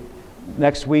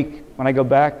 Next week, when I go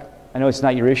back, I know it's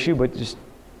not your issue, but just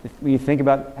when you think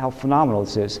about how phenomenal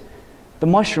this is, the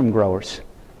mushroom growers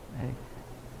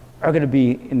are going to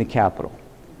be in the Capitol.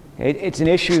 It's an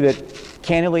issue that,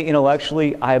 candidly,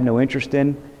 intellectually, I have no interest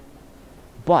in,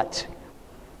 but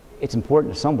it's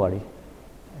important to somebody.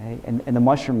 And the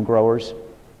mushroom growers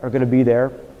are going to be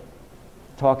there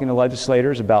talking to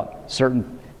legislators about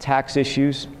certain tax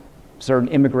issues, certain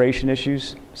immigration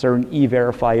issues, certain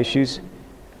e-verify issues,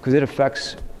 because it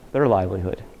affects their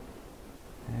livelihood.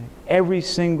 Every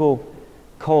single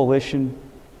coalition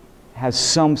has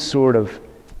some sort of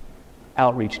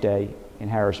outreach day in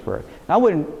Harrisburg. I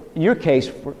wouldn't, in your case,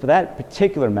 for that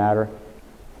particular matter,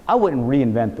 I wouldn't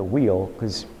reinvent the wheel,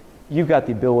 because you've got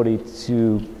the ability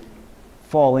to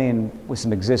fall in with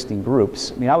some existing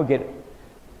groups. I mean, I would get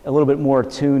a little bit more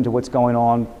attuned to what's going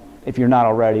on, if you're not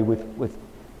already, with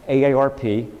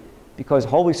AARP, because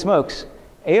holy smokes,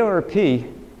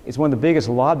 AARP is one of the biggest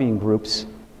lobbying groups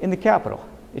in the Capitol.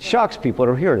 It shocks people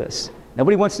to hear this.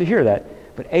 Nobody wants to hear that,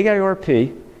 but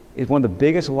AARP is one of the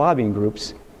biggest lobbying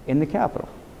groups in the Capitol.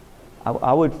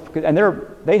 I would, and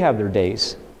they have their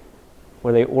days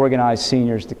where they organize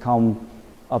seniors to come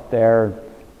up there,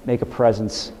 make a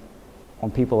presence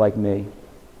on people like me.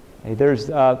 Hey, there's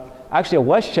actually a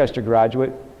Westchester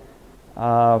graduate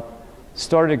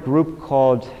started a group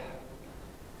called,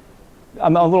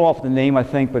 I'm a little off the name, I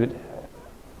think, but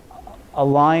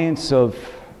Alliance of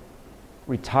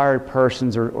Retired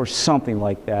Persons or something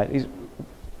like that. He's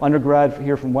undergrad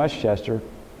here from Westchester,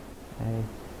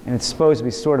 and it's supposed to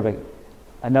be sort of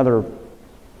another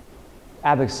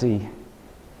advocacy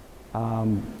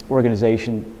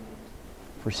organization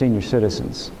for senior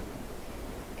citizens.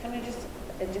 Can I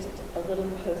just a little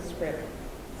postscript?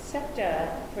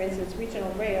 SEPTA, for instance,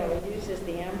 Regional Rail uses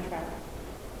the Amtrak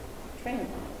train lines.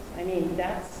 I mean,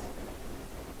 that's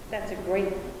a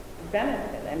great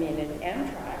benefit. I mean, in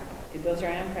Amtrak, those are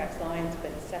Amtrak's lines,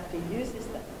 but SEPTA uses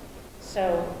them.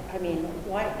 So, I mean,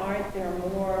 why aren't there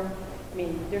more? I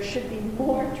mean, there should be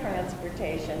more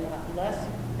transportation, not less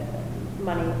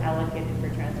money allocated for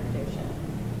transportation.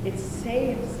 It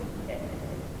saves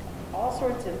all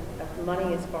sorts of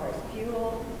money as far as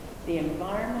fuel, the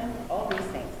environment, all these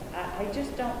things. I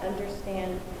just don't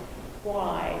understand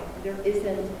why there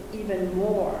isn't even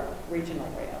more regional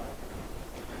rail.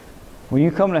 When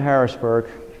you come to Harrisburg,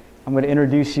 I'm going to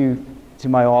introduce you to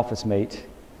my office mate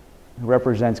who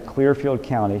represents Clearfield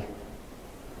County,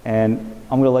 and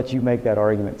I'm going to let you make that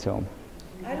argument to him.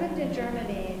 I lived in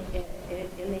Germany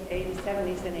in the 80s,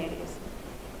 70s and 80s.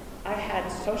 I had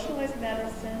socialized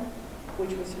medicine,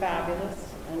 which was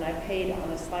fabulous, and I paid on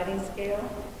a sliding scale.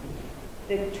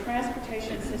 The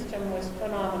transportation system was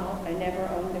phenomenal. I never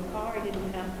owned a car, I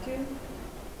didn't have to.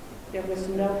 There was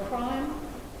no crime.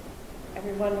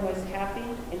 Everyone was happy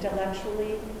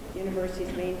intellectually.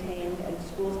 Universities maintained and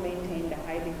schools maintained a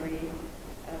high degree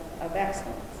of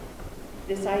excellence.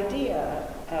 This idea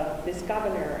of this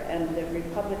governor and the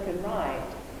Republican right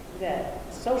that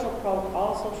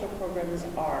all social programs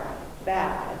are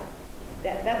bad,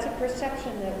 that's a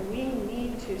perception that we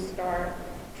need to start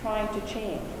trying to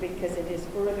change, because it is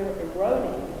further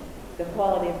eroding the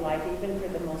quality of life even for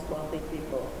the most wealthy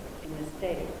people in the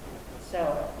state.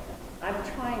 So I'm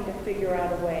trying to figure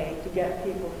out a way to get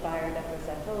people fired up, as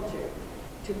I told you,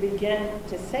 to begin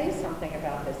to say something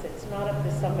about this. It's not up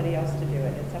to somebody else to do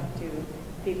it. It's up to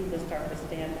people to start to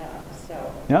stand up.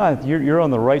 So No, you're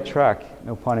on the right track,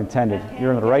 no pun intended.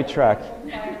 You're on the right track.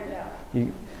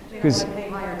 Because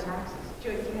higher taxes.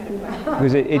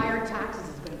 higher taxes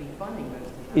is going to be funding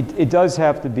those. it does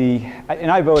have to be, and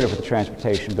I voted for the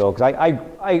transportation bill, because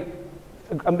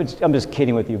I'm just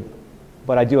kidding with you,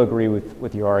 but I do agree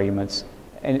with your arguments,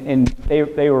 and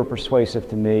they were persuasive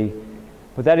to me.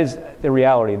 But that is the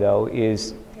reality, though,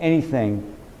 is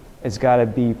anything has got to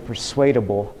be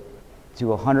persuadable to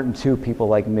 102 people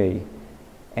like me.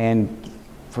 And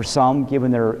for some,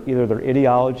 given either their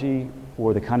ideology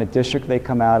or the kind of district they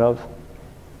come out of,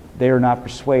 they are not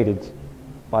persuaded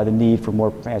by the need for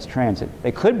more mass transit.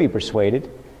 They could be persuaded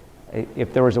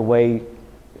if there was a way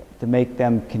to make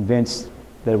them convinced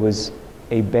that it was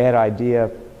a bad idea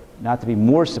not to be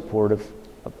more supportive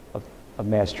of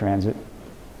mass transit.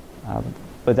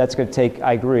 But that's going to take,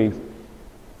 I agree,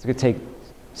 it's going to take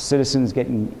citizens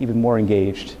getting even more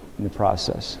engaged in the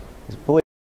process. Because believe